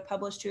happy to have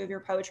published 2 of your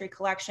poetry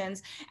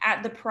collections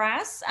at the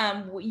press.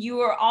 You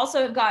are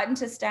also have gotten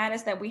to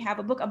status that we have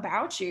a book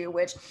about you,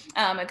 which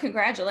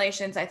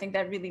congratulations. I think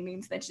that really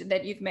means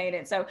that you've made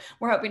it. So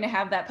we're hoping to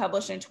have that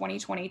published in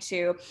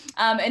 2022.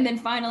 And then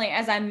finally,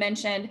 as I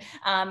mentioned,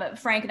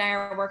 Frank and I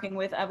are working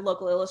with a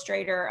local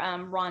illustrator,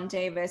 Ron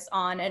Davis,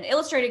 on an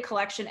illustrated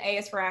collection, A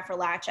is for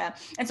Affrilacia.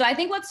 And so I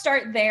think let's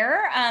start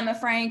there,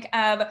 Frank.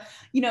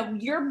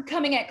 You're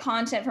coming at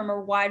content from a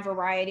wide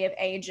variety of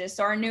ages.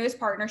 So our newest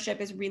partnership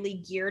is really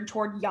geared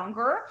toward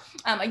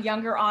a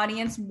younger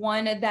audience,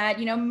 one that,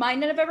 might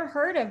not have ever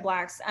heard of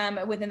Blacks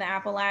within the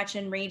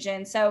Appalachian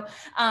region. So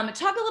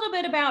talk a little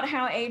bit about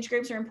how age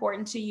groups are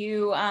important to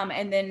you,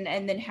 and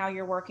then how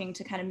you're working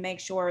to kind of make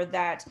sure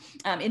that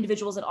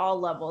individuals at all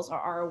levels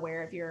are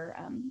aware of your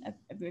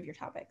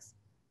topics.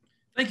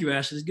 Thank you,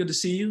 Ashley. It's good to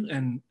see you,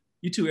 and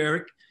you too,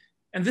 Eric.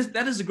 And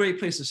that is a great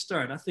place to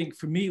start. I think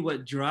for me,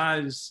 what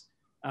drives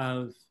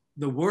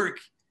the work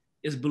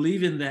is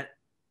believing that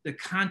the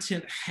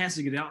content has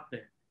to get out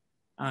there.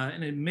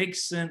 And it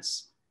makes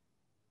sense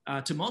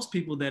to most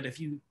people that if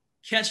you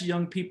catch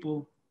young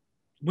people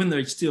when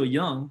they're still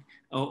young,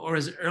 or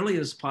as early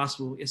as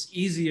possible, it's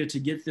easier to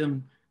get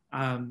them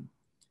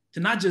to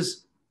not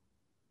just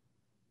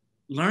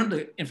learn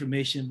the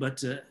information, but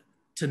to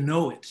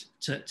know it,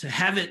 to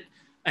have it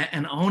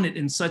and own it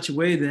in such a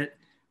way that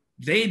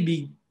they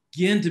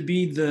begin to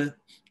be the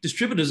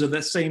distributors of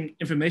that same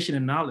information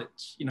and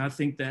knowledge. I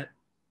think that,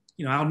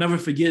 I'll never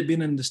forget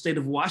being in the state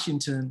of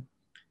Washington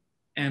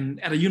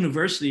and at a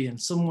university,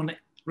 and someone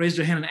raised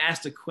their hand and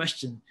asked a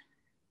question: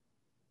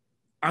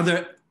 are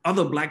there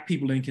other Black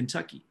people in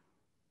Kentucky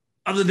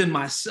other than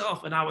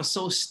myself? And I was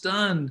so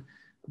stunned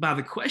by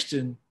the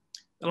question,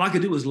 all I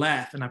could do was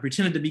laugh, and I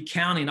pretended to be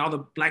counting all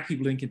the Black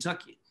people in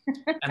Kentucky.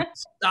 And I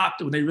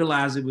stopped when they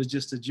realized it was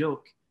just a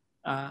joke.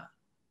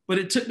 But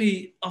it took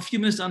me a few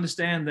minutes to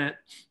understand that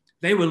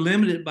they were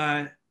limited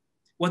by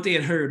what they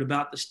had heard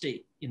about the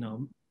state.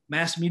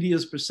 Mass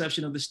media's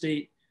perception of the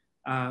state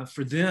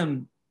for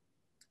them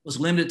was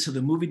limited to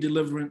the movie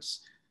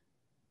Deliverance,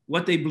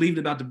 what they believed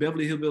about the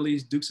Beverly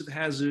Hillbillies, Dukes of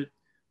Hazzard,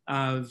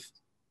 and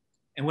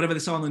whatever they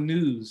saw on the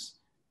news.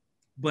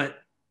 But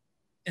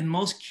in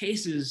most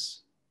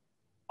cases,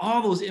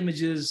 all those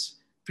images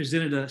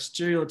presented a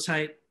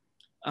stereotype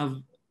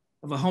of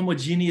a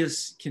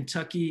homogeneous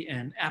Kentucky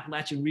and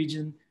Appalachian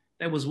region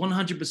that was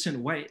 100%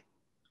 white.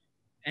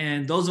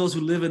 And those of us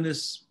who live in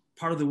this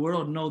part of the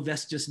world know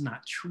that's just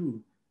not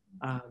true.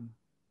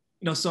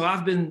 So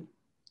I've been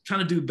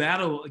trying to do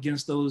battle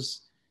against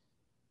those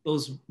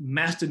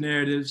master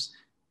narratives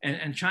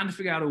and trying to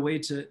figure out a way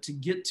to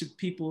get to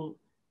people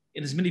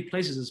in as many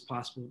places as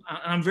possible.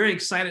 I'm very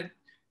excited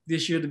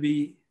this year to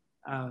be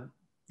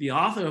the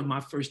author of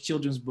my first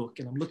children's book,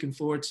 and I'm looking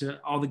forward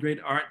to all the great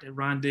art that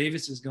Ron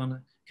Davis is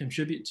gonna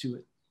contribute to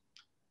it.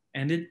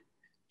 And it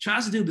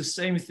tries to do the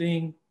same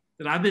thing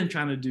that I've been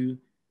trying to do.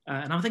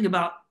 And I'm thinking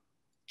about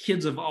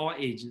kids of all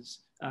ages.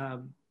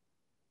 And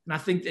I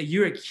think that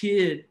you're a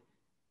kid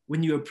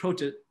when you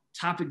approach a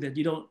topic that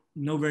you don't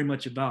know very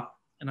much about.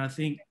 And I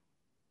think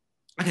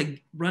I could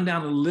run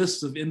down a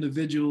list of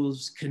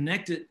individuals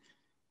connected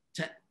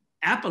to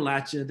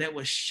Appalachia that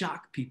would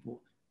shock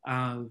people.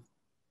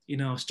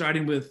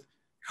 Starting with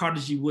Carter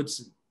G.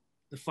 Woodson,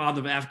 the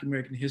father of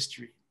African-American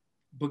history.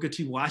 Booker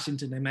T.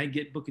 Washington, they might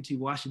get Booker T.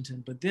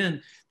 Washington, but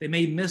then they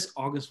may miss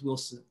August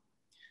Wilson,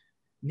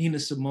 Nina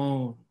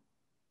Simone,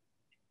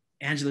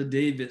 Angela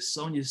Davis,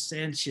 Sonia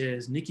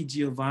Sanchez, Nikki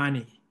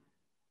Giovanni,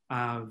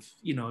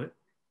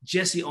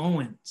 Jesse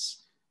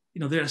Owens.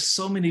 There are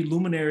so many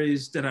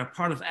luminaries that are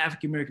part of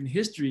African-American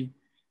history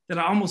that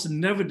are almost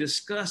never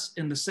discussed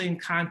in the same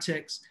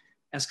context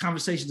as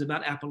conversations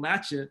about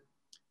Appalachia,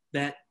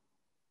 that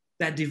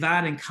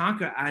divide and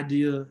conquer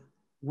idea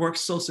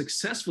works so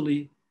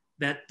successfully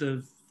that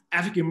the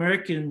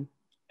African-American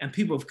and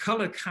people of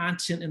color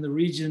content in the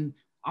region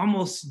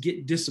almost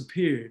get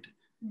disappeared.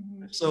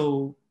 Mm-hmm.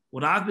 So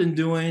what I've been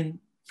doing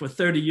for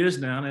 30 years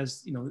now,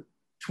 as you know,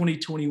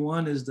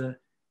 2021 is the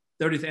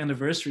 30th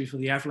anniversary for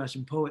the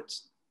Affrilacian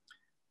Poets,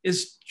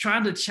 is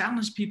trying to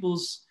challenge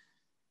people's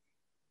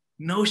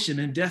notion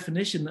and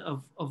definition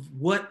of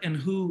what and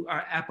who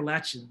are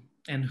Appalachian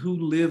and who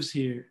lives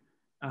here.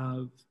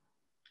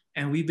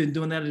 And we've been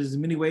doing that in as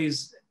many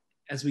ways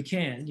as we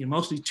can, you know,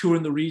 mostly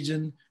touring the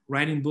region,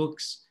 writing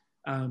books.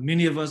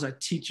 Many of us are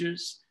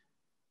teachers,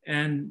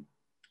 and,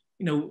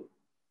 you know,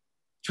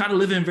 try to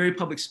live in very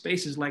public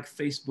spaces like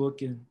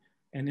Facebook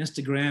and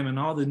Instagram and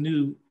all the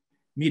new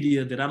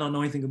media that I don't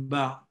know anything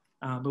about.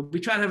 But we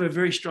try to have a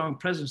very strong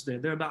presence there.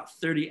 There are about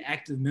 30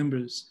 active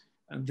members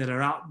that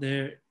are out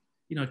there,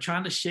 you know,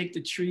 trying to shake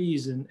the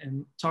trees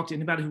and talk to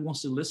anybody who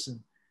wants to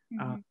listen.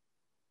 Mm-hmm.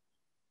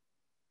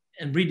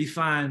 And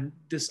redefine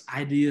this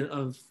idea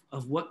of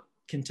what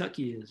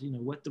Kentucky is, you know,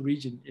 what the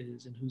region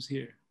is and who's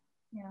here.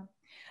 Yeah.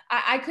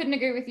 I couldn't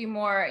agree with you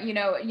more. You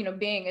know,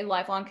 being a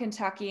lifelong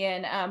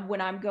Kentuckian, when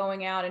I'm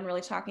going out and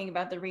really talking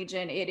about the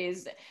region, it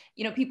is,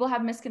 you know, people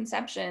have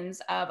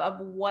misconceptions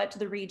of what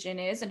the region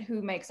is and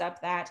who makes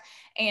up that.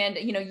 And,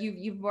 you know,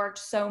 you've worked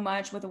so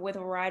much with a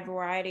wide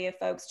variety of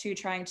folks too,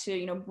 trying to,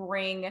 you know,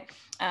 bring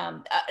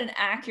an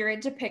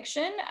accurate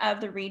depiction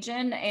of the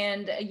region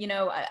and, you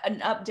know, an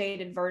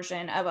updated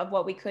version of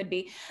what we could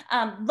be.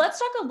 Let's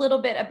talk a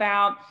little bit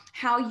about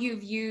how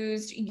you've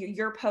used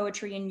your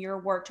poetry and your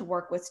work to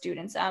work with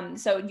students.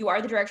 So you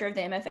are the director of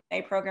the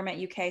MFA program at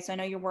UK. So I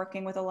know you're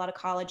working with a lot of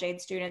college age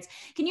students.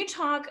 Can you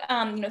talk,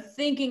 you know,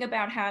 thinking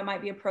about how it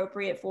might be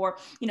appropriate for,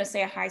 you know,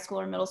 say a high school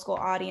or middle school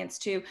audience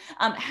to,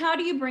 how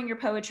do you bring your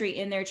poetry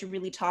in there to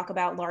really talk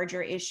about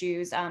larger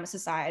issues,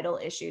 societal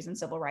issues and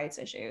civil rights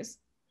issues?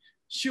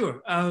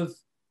 Sure. I'm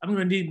going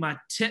to need my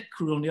tech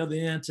crew on the other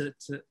end to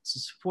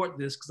support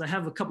this, because I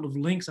have a couple of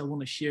links I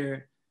want to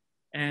share.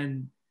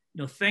 And,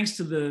 you know, thanks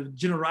to the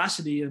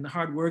generosity and the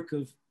hard work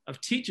of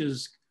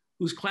teachers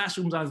whose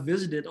classrooms I've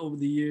visited over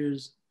the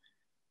years,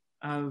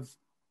 I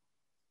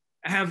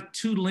have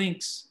 2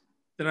 links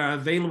that are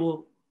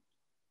available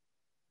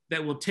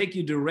that will take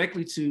you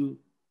directly to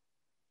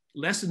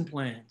lesson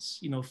plans,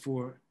 you know,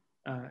 for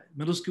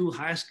middle school,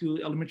 high school,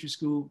 elementary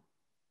school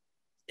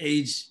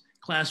age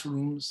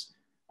classrooms.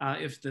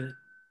 If the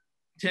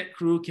tech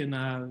crew can,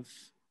 let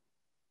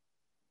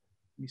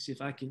me see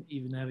if I can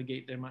even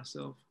navigate there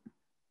myself.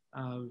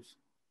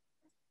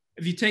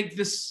 If you take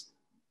this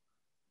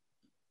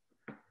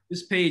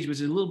page, which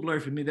is a little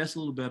blurry for me, that's a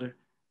little better.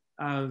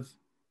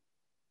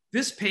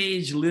 This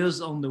page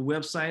lives on the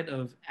website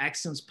of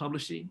Accents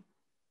Publishing,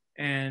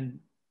 and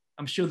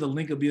I'm sure the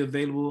link will be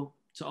available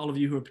to all of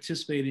you who are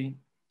participating,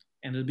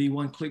 and it'll be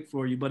one click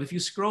for you. But if you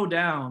scroll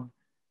down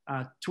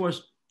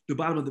towards the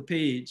bottom of the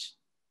page,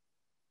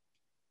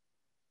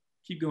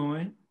 keep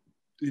going,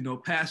 you know,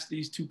 past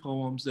these 2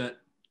 poems that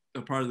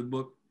are part of the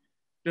book,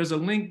 there's a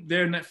link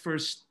there in that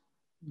first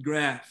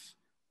graph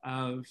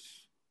of,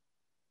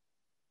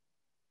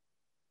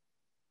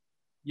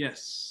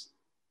 yes.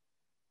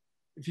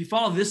 If you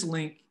follow this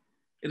link,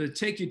 it'll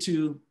take you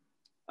to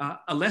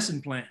a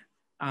lesson plan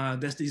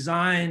that's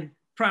designed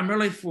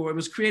primarily it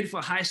was created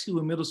for high school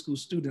and middle school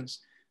students,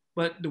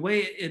 but the way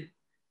it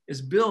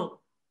is built,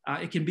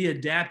 it can be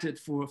adapted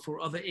for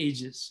other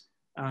ages,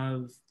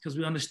 because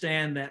we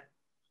understand that,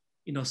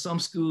 you know, some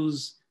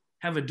schools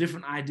have a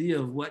different idea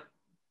of what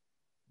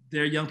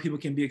their young people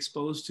can be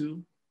exposed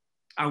to.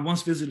 I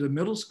once visited a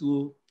middle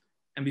school,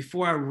 and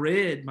before I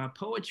read my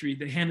poetry,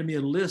 they handed me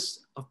a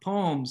list of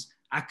poems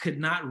I could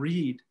not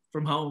read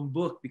from my own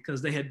book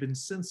because they had been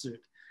censored.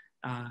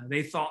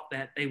 They thought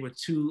that they were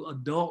too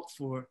adult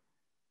for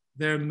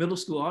their middle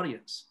school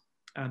audience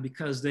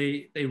because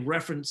they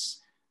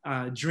reference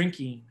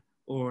drinking,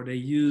 or they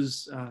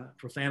use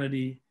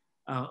profanity,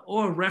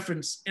 or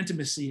reference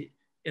intimacy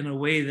in a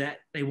way that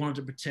they wanted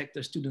to protect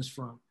their students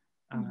from.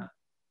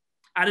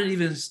 I didn't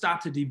even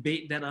stop to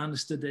debate that. I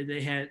understood that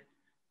they had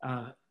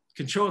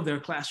control of their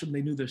classroom.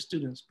 They knew their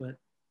students, but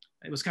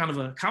it was kind of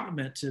a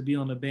compliment to be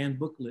on the banned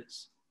book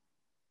list.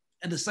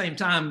 At the same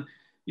time,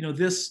 you know,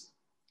 these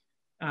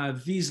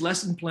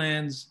lesson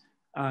plans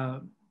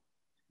are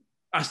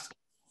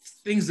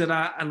things that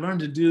I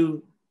learned to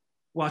do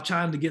while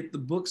trying to get the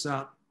books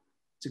out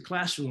to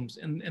classrooms.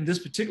 And in this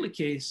particular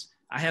case,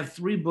 I have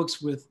 3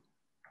 books with,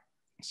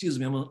 excuse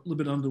me, I'm a little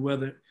bit under the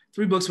weather,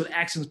 3 books with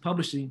Accents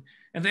Publishing.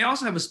 And they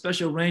also have a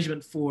special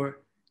arrangement for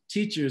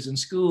teachers and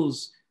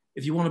schools.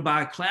 If you want to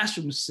buy a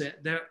classroom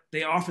set,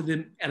 they offer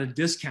them at a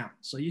discount.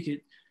 So you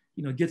could,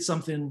 you know, get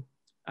something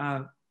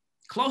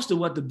close to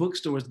what the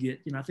bookstores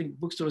get. You know, I think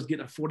bookstores get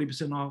a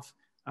 40% off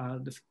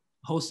the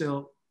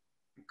wholesale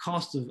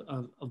cost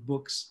of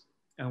books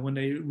when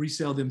they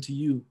resell them to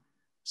you.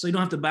 So you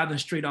don't have to buy them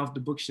straight off the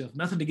bookshelf.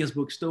 Nothing against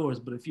bookstores,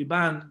 but if you're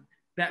buying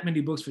that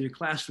many books for your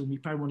classroom, you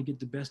probably want to get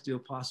the best deal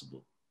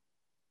possible.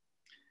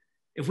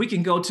 If we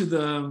can go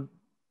to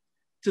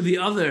to the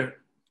other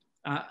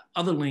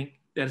link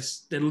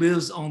that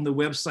lives on the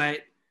website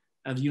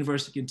of the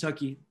University of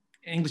Kentucky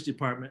English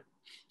Department.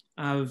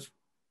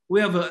 We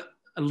have a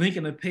link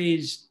and a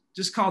page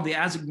just called the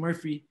Isaac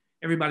Murphy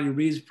Everybody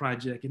Reads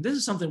Project. And this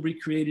is something we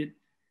created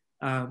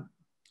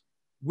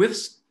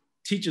with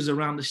teachers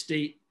around the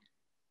state,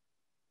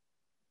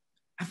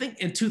 I think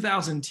in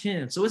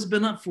 2010. So it's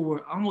been up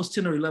for almost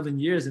 10 or 11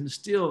 years, and it's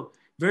still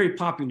very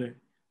popular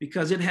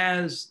because it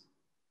has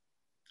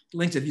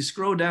links. If you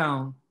scroll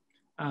down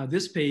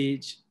this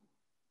page,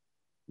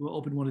 we'll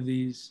open one of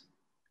these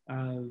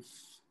a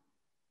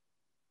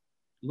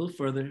little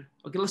further.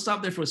 Okay, let's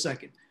stop there for a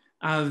second.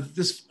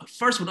 This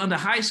first one under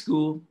high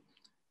school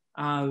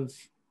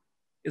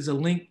is a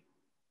link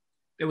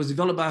that was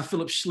developed by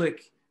Philip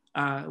Schlick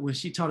when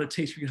she taught at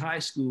Tate Street High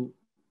School.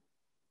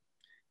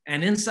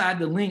 And inside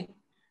the link,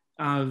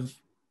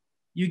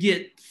 you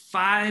get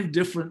 5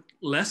 different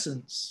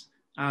lessons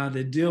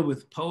that deal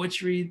with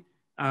poetry,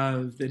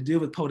 that deal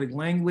with poetic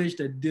language,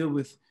 that deal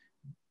with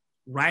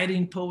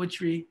writing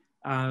poetry.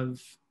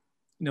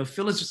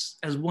 Phyllis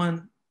has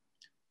won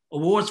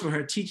awards for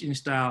her teaching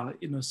style.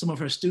 Some of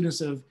her students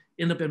have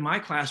ended up in my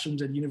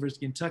classrooms at the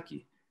University of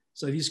Kentucky.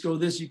 So if you scroll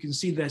this, you can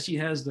see that she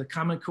has the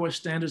Common Core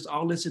standards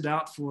all listed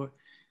out for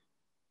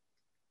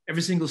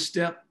every single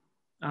step.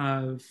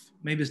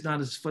 Maybe it's not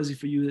as fuzzy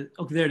for you.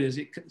 Okay, there it is.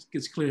 It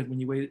gets clear when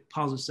you wait,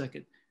 pause a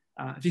second.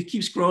 If you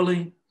keep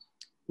scrolling,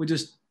 we'll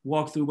just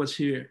walk through what's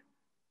here.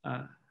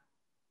 Yeah,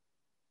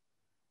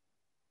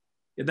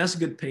 that's a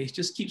good pace.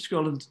 Just keep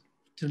scrolling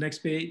to the next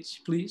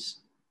page, please.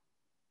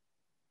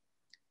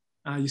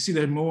 You see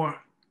there are more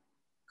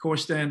core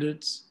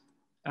standards.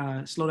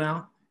 Slow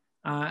down.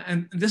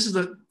 And this is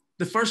the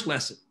first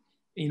lesson,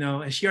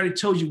 and she already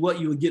told you what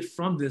you would get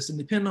from this. And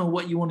depending on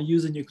what you want to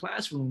use in your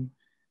classroom,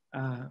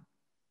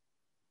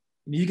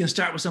 you can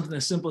start with something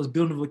as simple as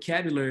building a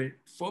vocabulary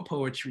for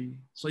poetry.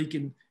 So you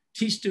can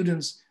teach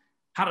students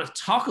how to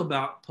talk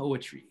about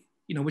poetry,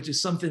 which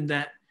is something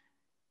that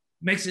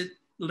makes it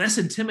less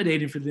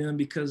intimidating for them,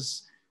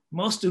 because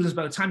most students,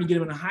 by the time you get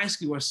them into high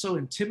school, are so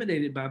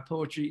intimidated by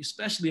poetry,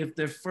 especially if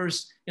their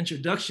first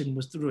introduction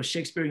was through a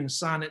Shakespearean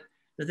sonnet,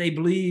 that they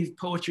believe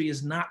poetry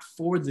is not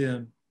for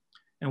them.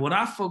 And what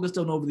I focused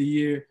on over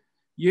the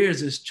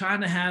years is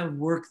trying to have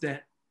work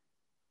that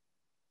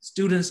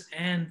students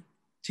and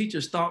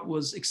teachers thought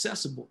was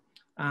accessible,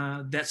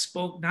 that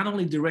spoke not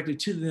only directly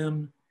to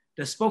them,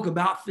 that spoke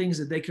about things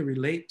that they could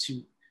relate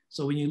to.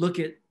 So when you look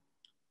at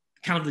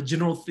kind of the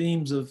general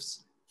themes of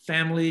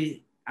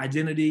family,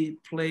 identity,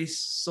 place,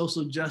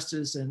 social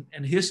justice,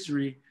 and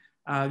history,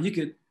 you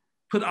could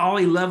put all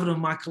 11 of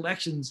my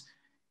collections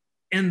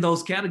in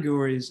those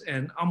categories,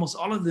 and almost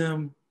all of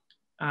them,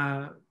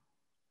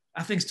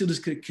 I think students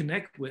could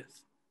connect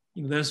with.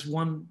 There's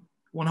one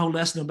whole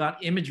lesson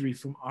about imagery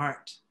from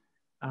art.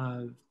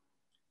 All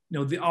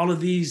of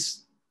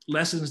these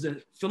lessons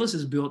that Phyllis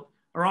has built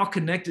are all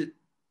connected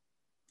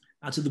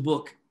to the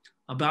book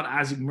about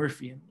Isaac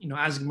Murphy. And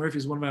Isaac Murphy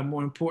is one of our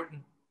more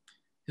important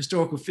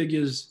historical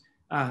figures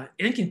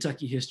in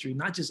Kentucky history,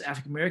 not just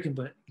African-American,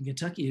 but in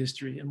Kentucky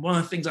history. And one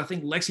of the things I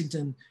think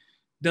Lexington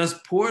does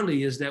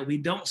poorly is that we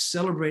don't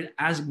celebrate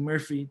Isaac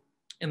Murphy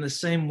in the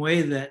same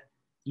way that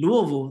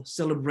Louisville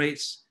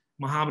celebrates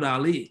Muhammad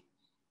Ali.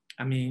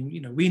 I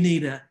mean, we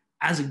need a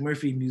Isaac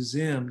Murphy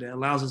museum that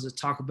allows us to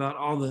talk about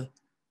all the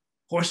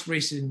horse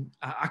racing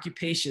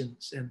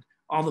occupations and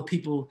all the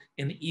people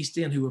in the East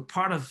End who were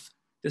part of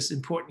this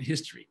important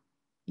history.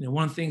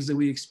 One of the things that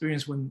we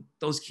experience when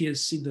those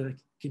kids see the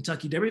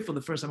Kentucky Derby for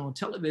the first time on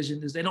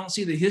television is they don't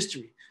see the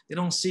history. They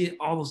don't see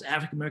all those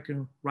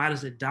African-American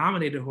riders that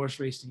dominated horse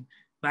racing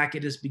back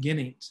at its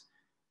beginnings.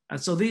 And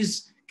so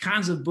these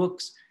kinds of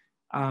books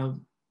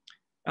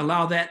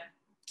allow that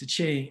to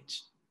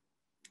change.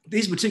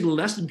 These particular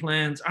lesson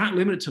plans aren't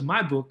limited to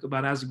my book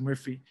about Isaac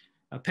Murphy.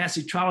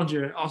 Patsy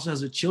Trollinger also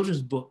has a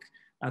children's book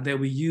that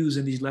we use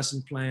in these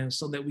lesson plans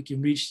so that we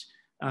can reach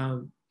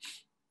the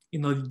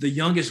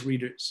youngest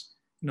readers.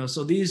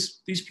 So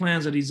these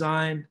plans are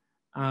designed,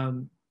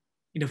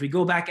 if we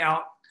go back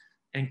out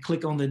and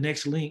click on the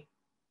next link,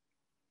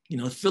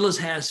 Phyllis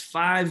has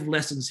 5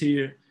 lessons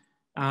here.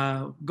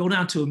 Go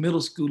down to a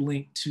middle school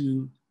link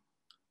to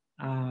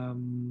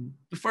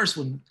the first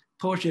one,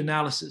 poetry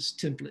analysis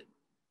template.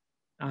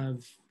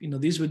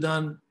 These were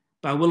done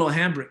by Willow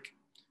Hambrick,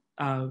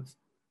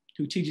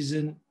 who teaches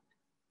in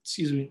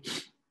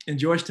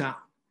Georgetown.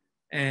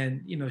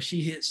 And,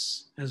 she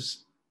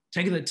has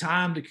taken the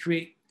time to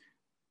create,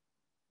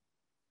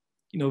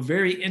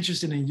 very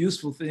interesting and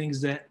useful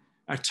things that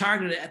are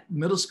targeted at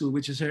middle school,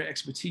 which is her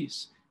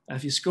expertise.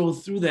 If you scroll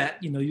through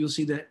that, you'll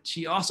see that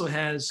she also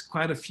has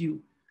quite a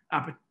few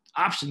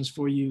options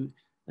for you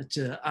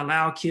to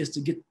allow kids to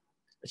get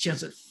a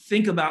chance to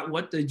think about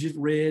what they just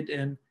read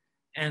and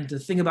to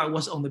think about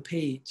what's on the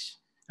page.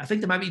 I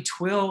think there might be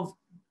 12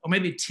 or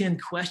maybe 10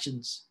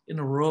 questions in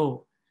a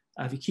row.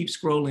 If you keep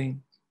scrolling,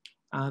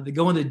 they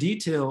go into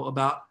detail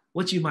about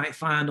what you might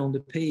find on the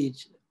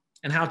page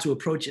and how to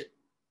approach it.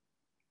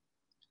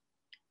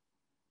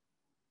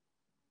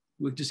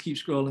 We'll just keep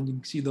scrolling, you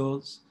can see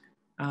those.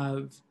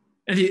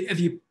 If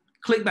you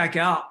click back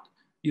out,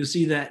 you'll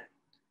see that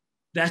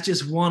that's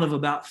just one of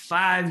about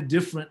 5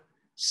 different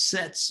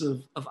sets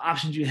of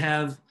options you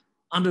have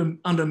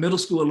under middle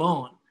school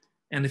alone.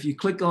 And if you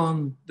click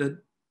on the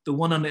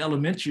one under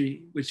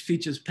elementary, which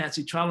features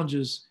Patsy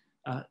Trollinger's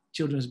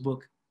children's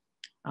book,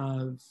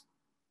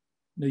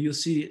 you'll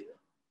see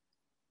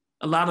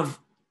a lot of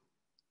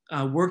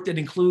work that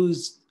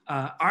includes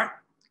art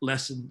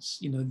lessons.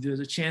 There's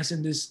a chance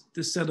in this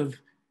set of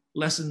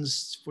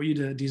lessons for you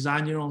to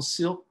design your own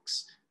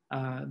silks.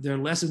 There are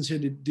lessons here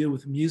to deal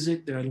with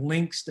music. There are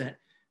links that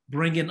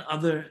bring in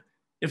other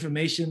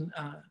information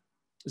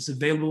that's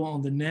available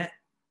on the net.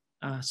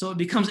 So it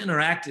becomes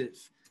interactive,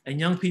 and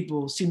young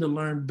people seem to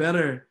learn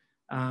better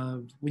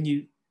when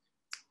you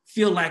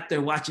feel like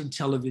they're watching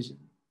television.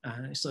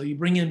 So you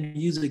bring in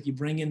music, you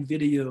bring in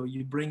video,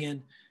 you bring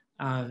in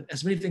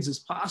as many things as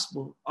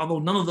possible, although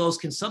none of those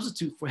can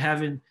substitute for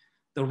having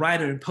the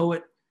writer and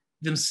poet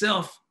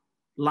themselves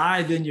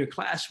live in your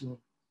classroom.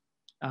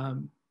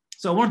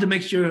 So I wanted to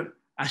make sure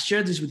I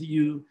shared this with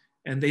you,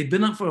 and they've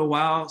been up for a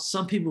while.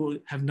 Some people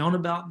have known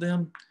about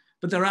them,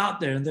 but they're out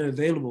there and they're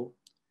available.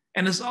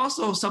 And it's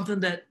also something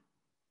that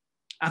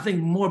I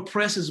think more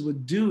presses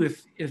would do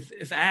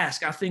if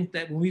asked. I think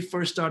that when we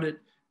first started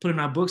putting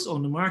our books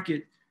on the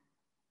market,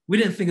 we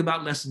didn't think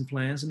about lesson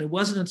plans. And it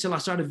wasn't until I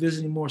started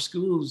visiting more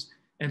schools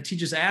and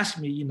teachers asked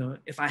me,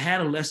 if I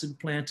had a lesson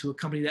plan to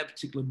accompany that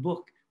particular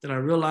book, that I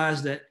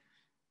realized that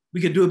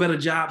we could do a better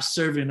job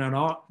serving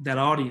that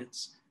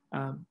audience.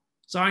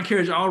 So I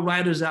encourage all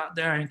writers out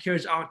there, I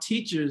encourage all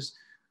teachers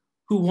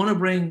who want to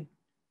bring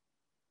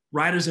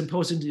writers and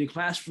poets into your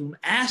classroom,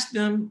 ask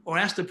them or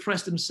ask the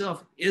press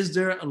themselves, is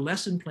there a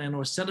lesson plan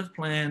or a set of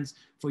plans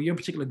for your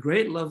particular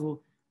grade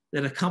level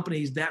that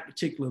accompanies that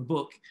particular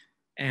book?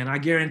 And I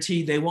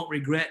guarantee they won't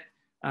regret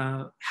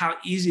how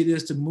easy it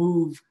is to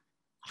move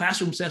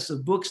classroom sets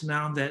of books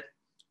now that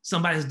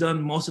somebody's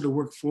done most of the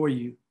work for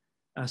you.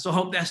 So I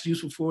hope that's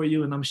useful for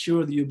you, and I'm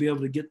sure that you'll be able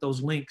to get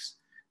those links.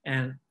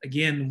 And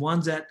again,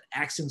 one's at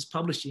Accents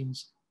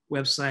Publishing's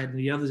website, and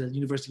the other's at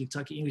University of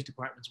Kentucky English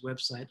Department's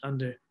website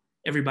under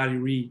Everybody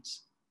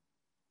Reads.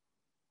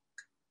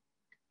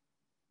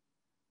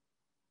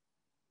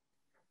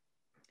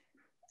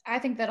 I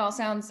think that all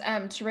sounds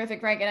terrific,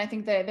 Greg. And I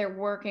think that they're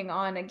working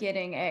on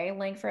getting a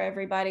link for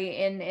everybody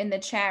in the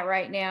chat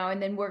right now. And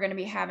then we're going to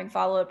be having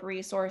follow-up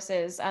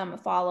resources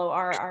follow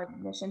our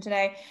mission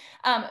today.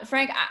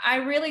 Frank, I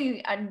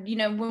really,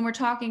 when we're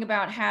talking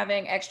about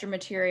having extra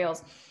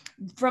materials,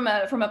 from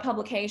a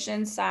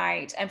publication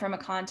site and from a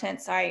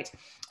content site,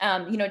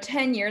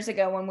 10 years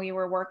ago when we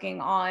were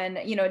working on,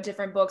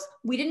 different books,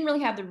 we didn't really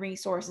have the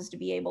resources to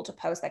be able to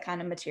post that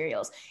kind of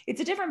materials.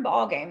 It's a different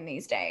ballgame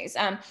these days.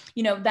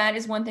 That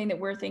is one thing that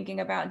we're thinking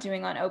about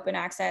doing on open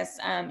access,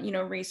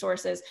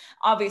 resources.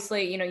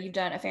 Obviously, you've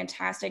done a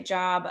fantastic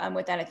job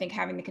with that. I think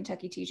having the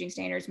Kentucky Teaching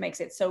Standards makes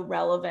it so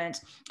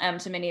relevant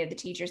to many of the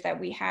teachers that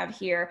we have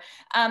here.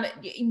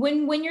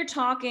 When you're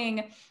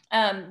talking,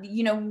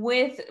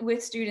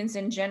 with students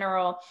in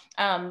general,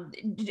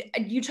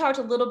 you talked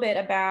a little bit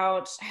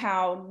about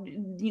how,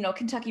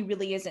 Kentucky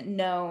really isn't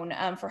known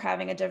for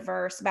having a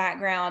diverse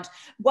background.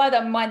 While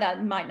that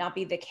might not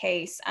be the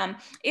case,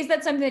 is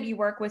that something that you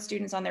work with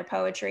students on their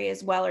poetry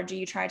as well, or do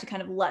you try to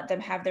kind of let them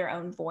have their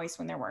own voice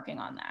when they're working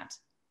on that?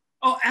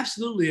 Oh,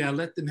 absolutely. I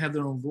let them have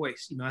their own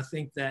voice. I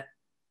think that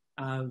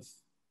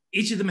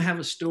each of them have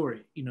a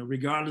story,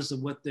 regardless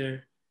of what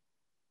their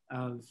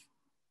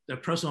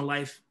personal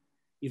life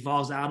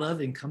evolves out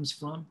of and comes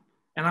from.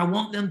 And I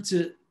want them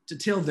to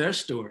tell their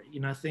story.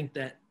 I think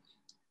that,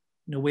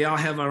 we all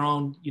have our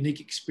own unique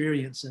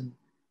experience. And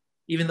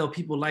even though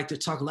people like to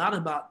talk a lot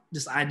about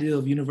this idea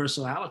of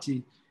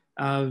universality,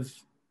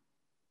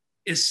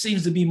 it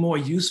seems to be more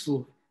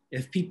useful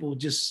if people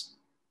just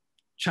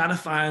try to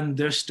find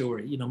their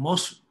story.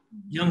 Most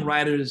young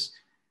writers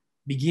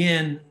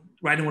begin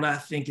writing what I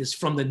think is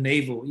from the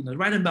navel,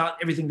 writing about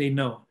everything they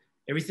know,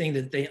 everything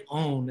that they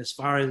own as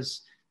far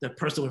as their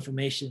personal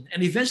information.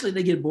 And eventually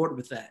they get bored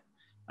with that.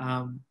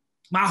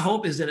 My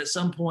hope is that at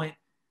some point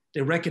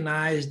they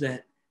recognize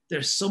that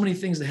there's so many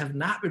things that have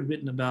not been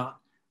written about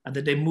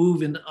that they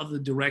move in other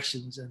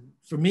directions. And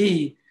for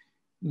me,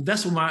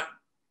 that's where my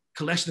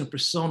collection of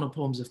persona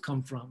poems have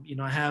come from.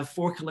 I have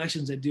 4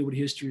 collections that deal with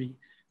history,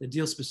 that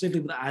deal specifically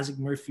with Isaac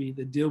Murphy,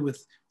 that deal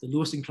with the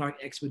Lewis and Clark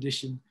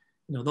expedition.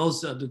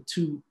 Those are the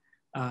 2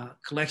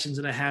 collections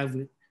that I have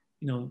with,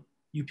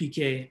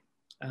 UPK,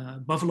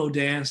 Buffalo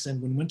Dance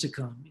and When Winter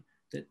Comes,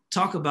 that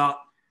talk about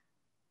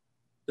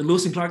the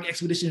Lewis and Clark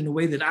expedition in a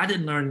way that I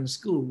didn't learn in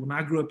school. When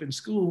I grew up in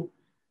school,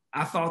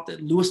 I thought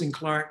that Lewis and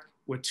Clark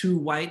were 2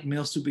 white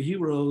male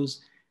superheroes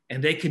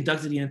and they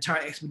conducted the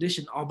entire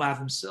expedition all by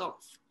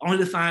themselves, only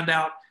to find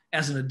out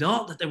as an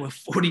adult that there were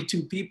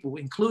 42 people,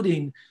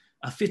 including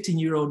a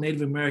 15-year-old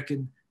Native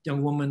American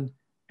young woman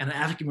and an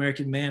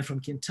African-American man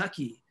from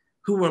Kentucky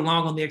who were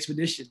along on the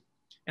expedition.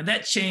 And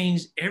that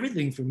changed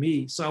everything for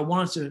me. So I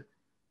wanted to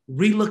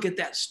relook at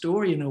that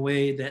story in a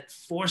way that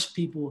forced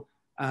people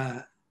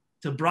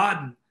to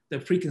broaden the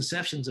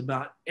preconceptions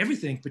about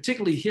everything,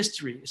 particularly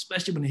history,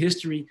 especially when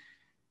history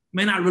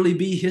may not really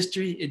be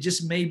history. It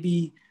just may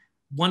be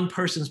one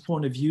person's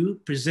point of view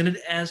presented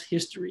as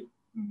history.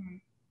 Mm-hmm.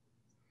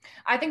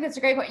 I think that's a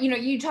great point. You know,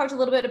 you talked a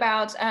little bit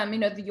about, you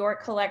know, the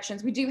York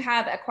collections. We do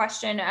have a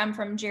question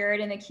from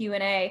Jared in the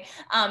Q&A.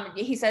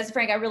 He says,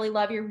 Frank, I really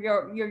love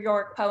your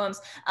York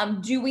poems.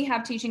 Do we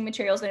have teaching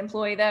materials that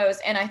employ those?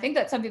 And I think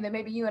that's something that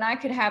maybe you and I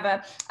could have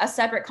a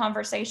separate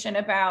conversation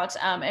about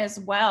as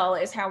well,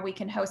 as how we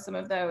can host some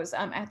of those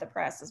at the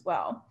press as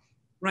well.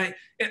 Right.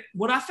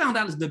 What I found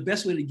out is the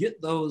best way to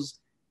get those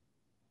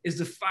is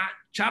to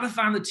try to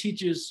find the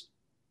teachers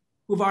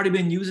who've already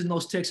been using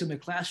those texts in their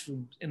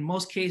classrooms. In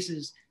most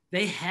cases,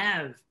 they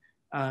have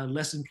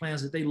lesson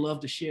plans that they love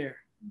to share.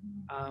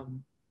 Mm-hmm.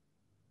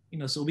 You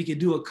know, so we could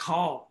do a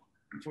call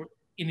for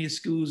any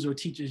schools or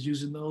teachers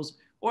using those,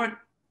 or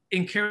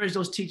encourage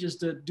those teachers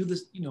to do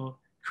this, you know,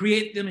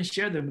 create them and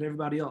share them with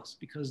everybody else,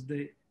 because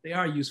they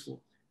are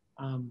useful.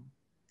 And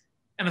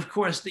of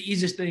course, the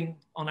easiest thing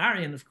on our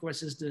end, of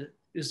course, is to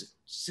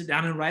sit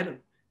down and write them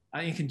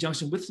in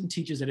conjunction with some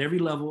teachers at every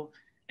level,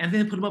 and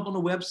then put them up on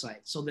the website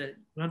so that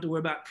we don't have to worry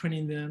about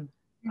printing them.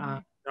 Mm-hmm.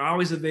 They're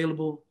always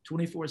available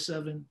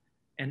 24/7,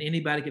 and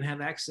anybody can have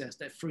access,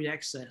 that free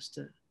access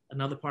to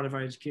another part of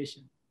our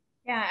education.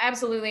 Yeah,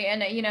 absolutely.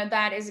 And, you know,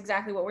 that is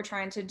exactly what we're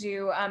trying to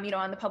do, you know,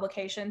 on the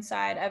publication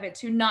side of it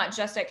too, not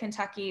just at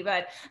Kentucky,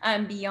 but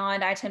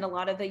beyond. I attend a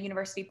lot of the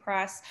university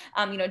press,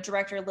 you know,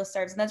 director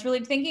listservs, and that's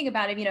really thinking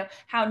about it, you know,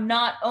 how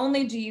not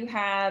only do you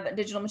have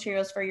digital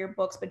materials for your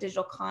books, but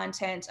digital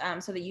content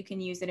so that you can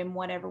use it in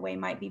whatever way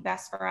might be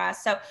best for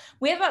us. So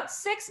we have about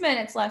 6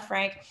 minutes left,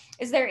 Frank.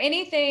 Is there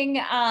anything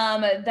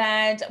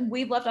that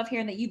we've left off here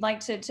and that you'd like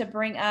to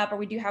bring up, or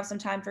we do have some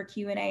time for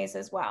Q&As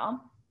as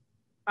well?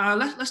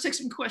 Let's take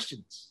some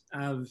questions.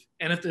 And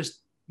if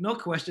there's no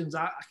questions,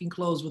 I can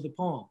close with a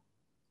poem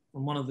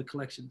from one of the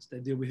collections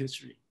that deal with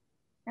history.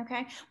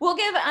 Okay, we'll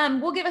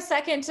give a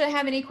second to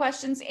have any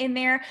questions in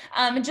there.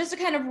 Just to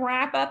kind of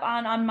wrap up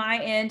on my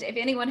end, if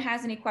anyone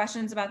has any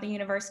questions about the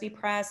University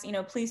Press, you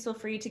know, please feel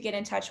free to get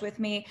in touch with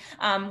me.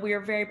 We are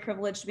very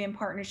privileged to be in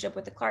partnership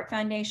with the Clark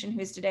Foundation, who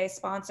is today's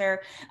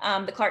sponsor.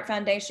 The Clark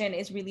Foundation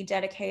is really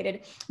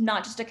dedicated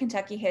not just to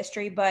Kentucky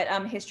history, but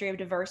history of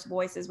diverse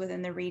voices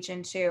within the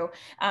region too.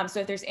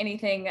 So if there's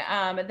anything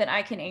that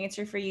I can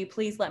answer for you,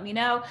 please let me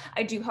know.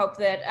 I do hope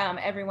that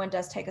everyone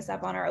does take us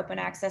up on our open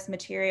access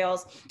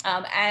materials.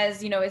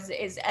 As you know,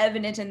 is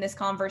evident in this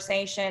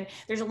conversation,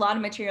 there's a lot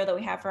of material that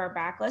we have for our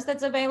backlist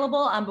that's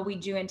available, but we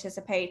do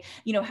anticipate,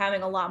 you know,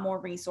 having a lot more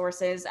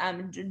resources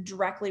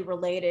directly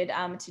related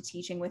to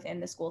teaching within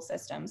the school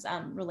systems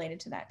related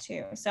to that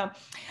too. So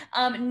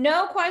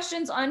no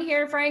questions on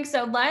here, Frank.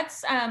 So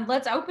let's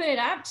open it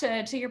up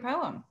to your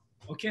poem.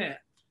 Okay,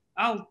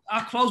 I'll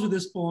close with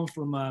this poem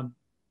from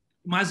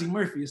Isaac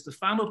Murphy. It's the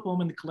final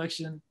poem in the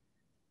collection,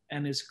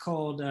 and it's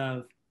called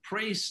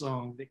Praise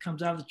Song. That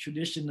comes out of the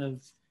tradition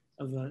of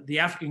the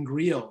African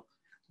griot,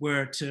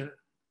 where to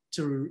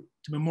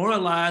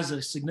memorialize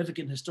a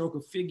significant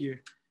historical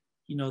figure,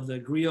 you know, the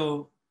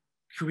griot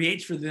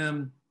creates for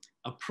them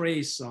a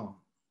praise song.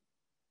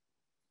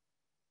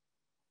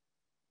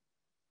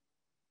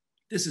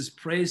 This is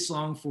Praise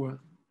Song for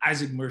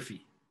Isaac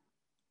Murphy.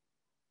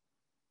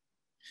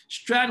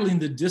 Straddling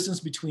the distance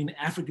between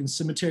African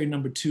Cemetery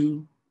No.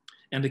 2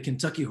 and the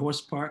Kentucky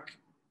Horse Park,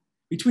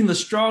 between the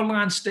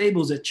straw-lined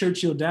stables at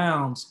Churchill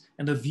Downs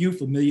and the view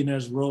for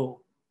Millionaire's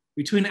Row,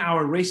 between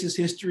our racist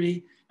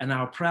history and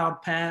our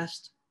proud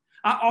past,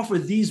 I offer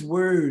these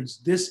words,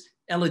 this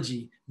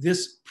elegy,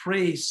 this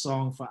praise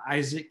song for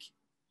Isaac,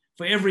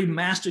 for every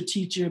master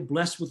teacher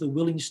blessed with a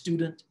willing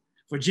student,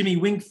 for Jimmy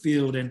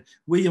Wingfield and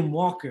William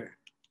Walker,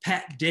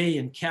 Pat Day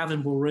and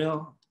Calvin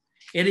Borrell,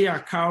 Eddie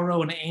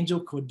Arcaro and Angel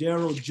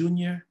Cordero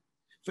Jr.,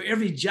 for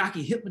every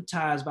jockey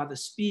hypnotized by the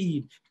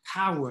speed,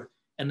 power,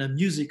 and the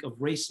music of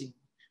racing,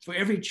 for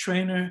every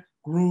trainer,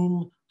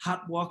 groom,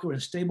 hot walker,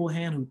 and stable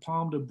hand who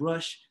palmed a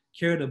brush,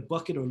 carried a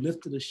bucket, or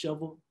lifted a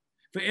shovel,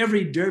 for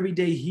every Derby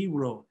Day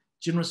hero,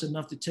 generous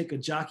enough to take a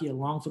jockey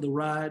along for the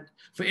ride,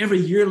 for every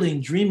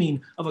yearling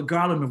dreaming of a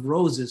garland of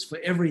roses, for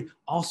every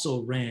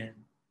also ran.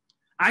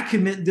 I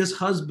commit this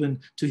husband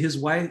to his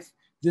wife,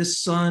 this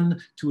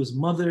son to his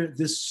mother,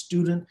 this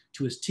student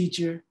to his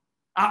teacher.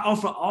 I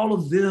offer all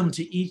of them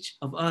to each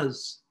of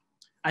us.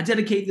 I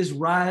dedicate this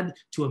ride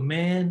to a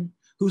man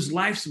whose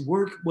life's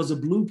work was a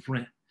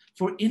blueprint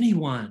for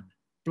anyone,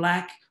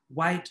 Black,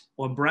 white,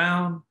 or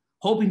brown,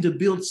 hoping to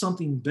build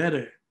something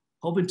better,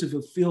 hoping to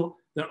fulfill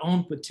their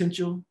own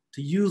potential,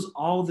 to use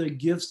all their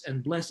gifts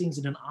and blessings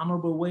in an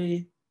honorable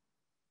way.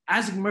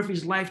 Isaac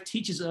Murphy's life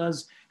teaches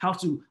us how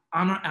to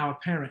honor our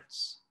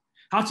parents,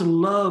 how to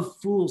love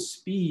full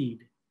speed,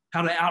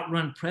 how to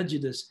outrun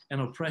prejudice and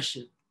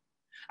oppression.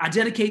 I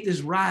dedicate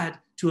this ride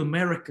to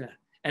America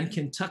and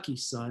Kentucky,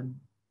 son,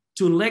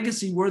 to a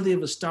legacy worthy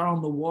of a star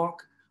on the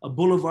walk, a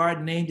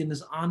boulevard named in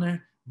his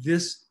honor,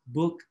 this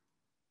book.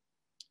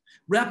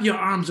 Wrap your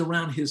arms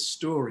around his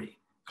story.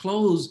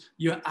 Close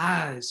your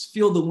eyes.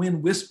 Feel the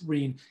wind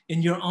whispering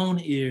in your own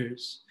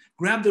ears.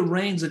 Grab the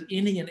reins of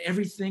any and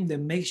everything that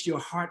makes your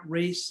heart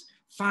race.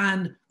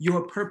 Find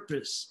your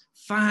purpose.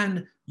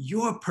 Find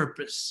your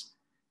purpose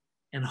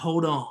and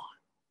hold on.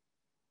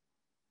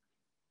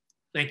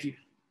 Thank you.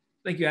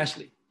 Thank you,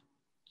 Ashley.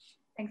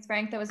 Thanks,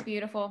 Frank. That was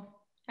beautiful.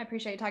 I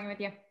appreciate talking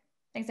with you.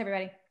 Thanks,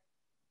 everybody.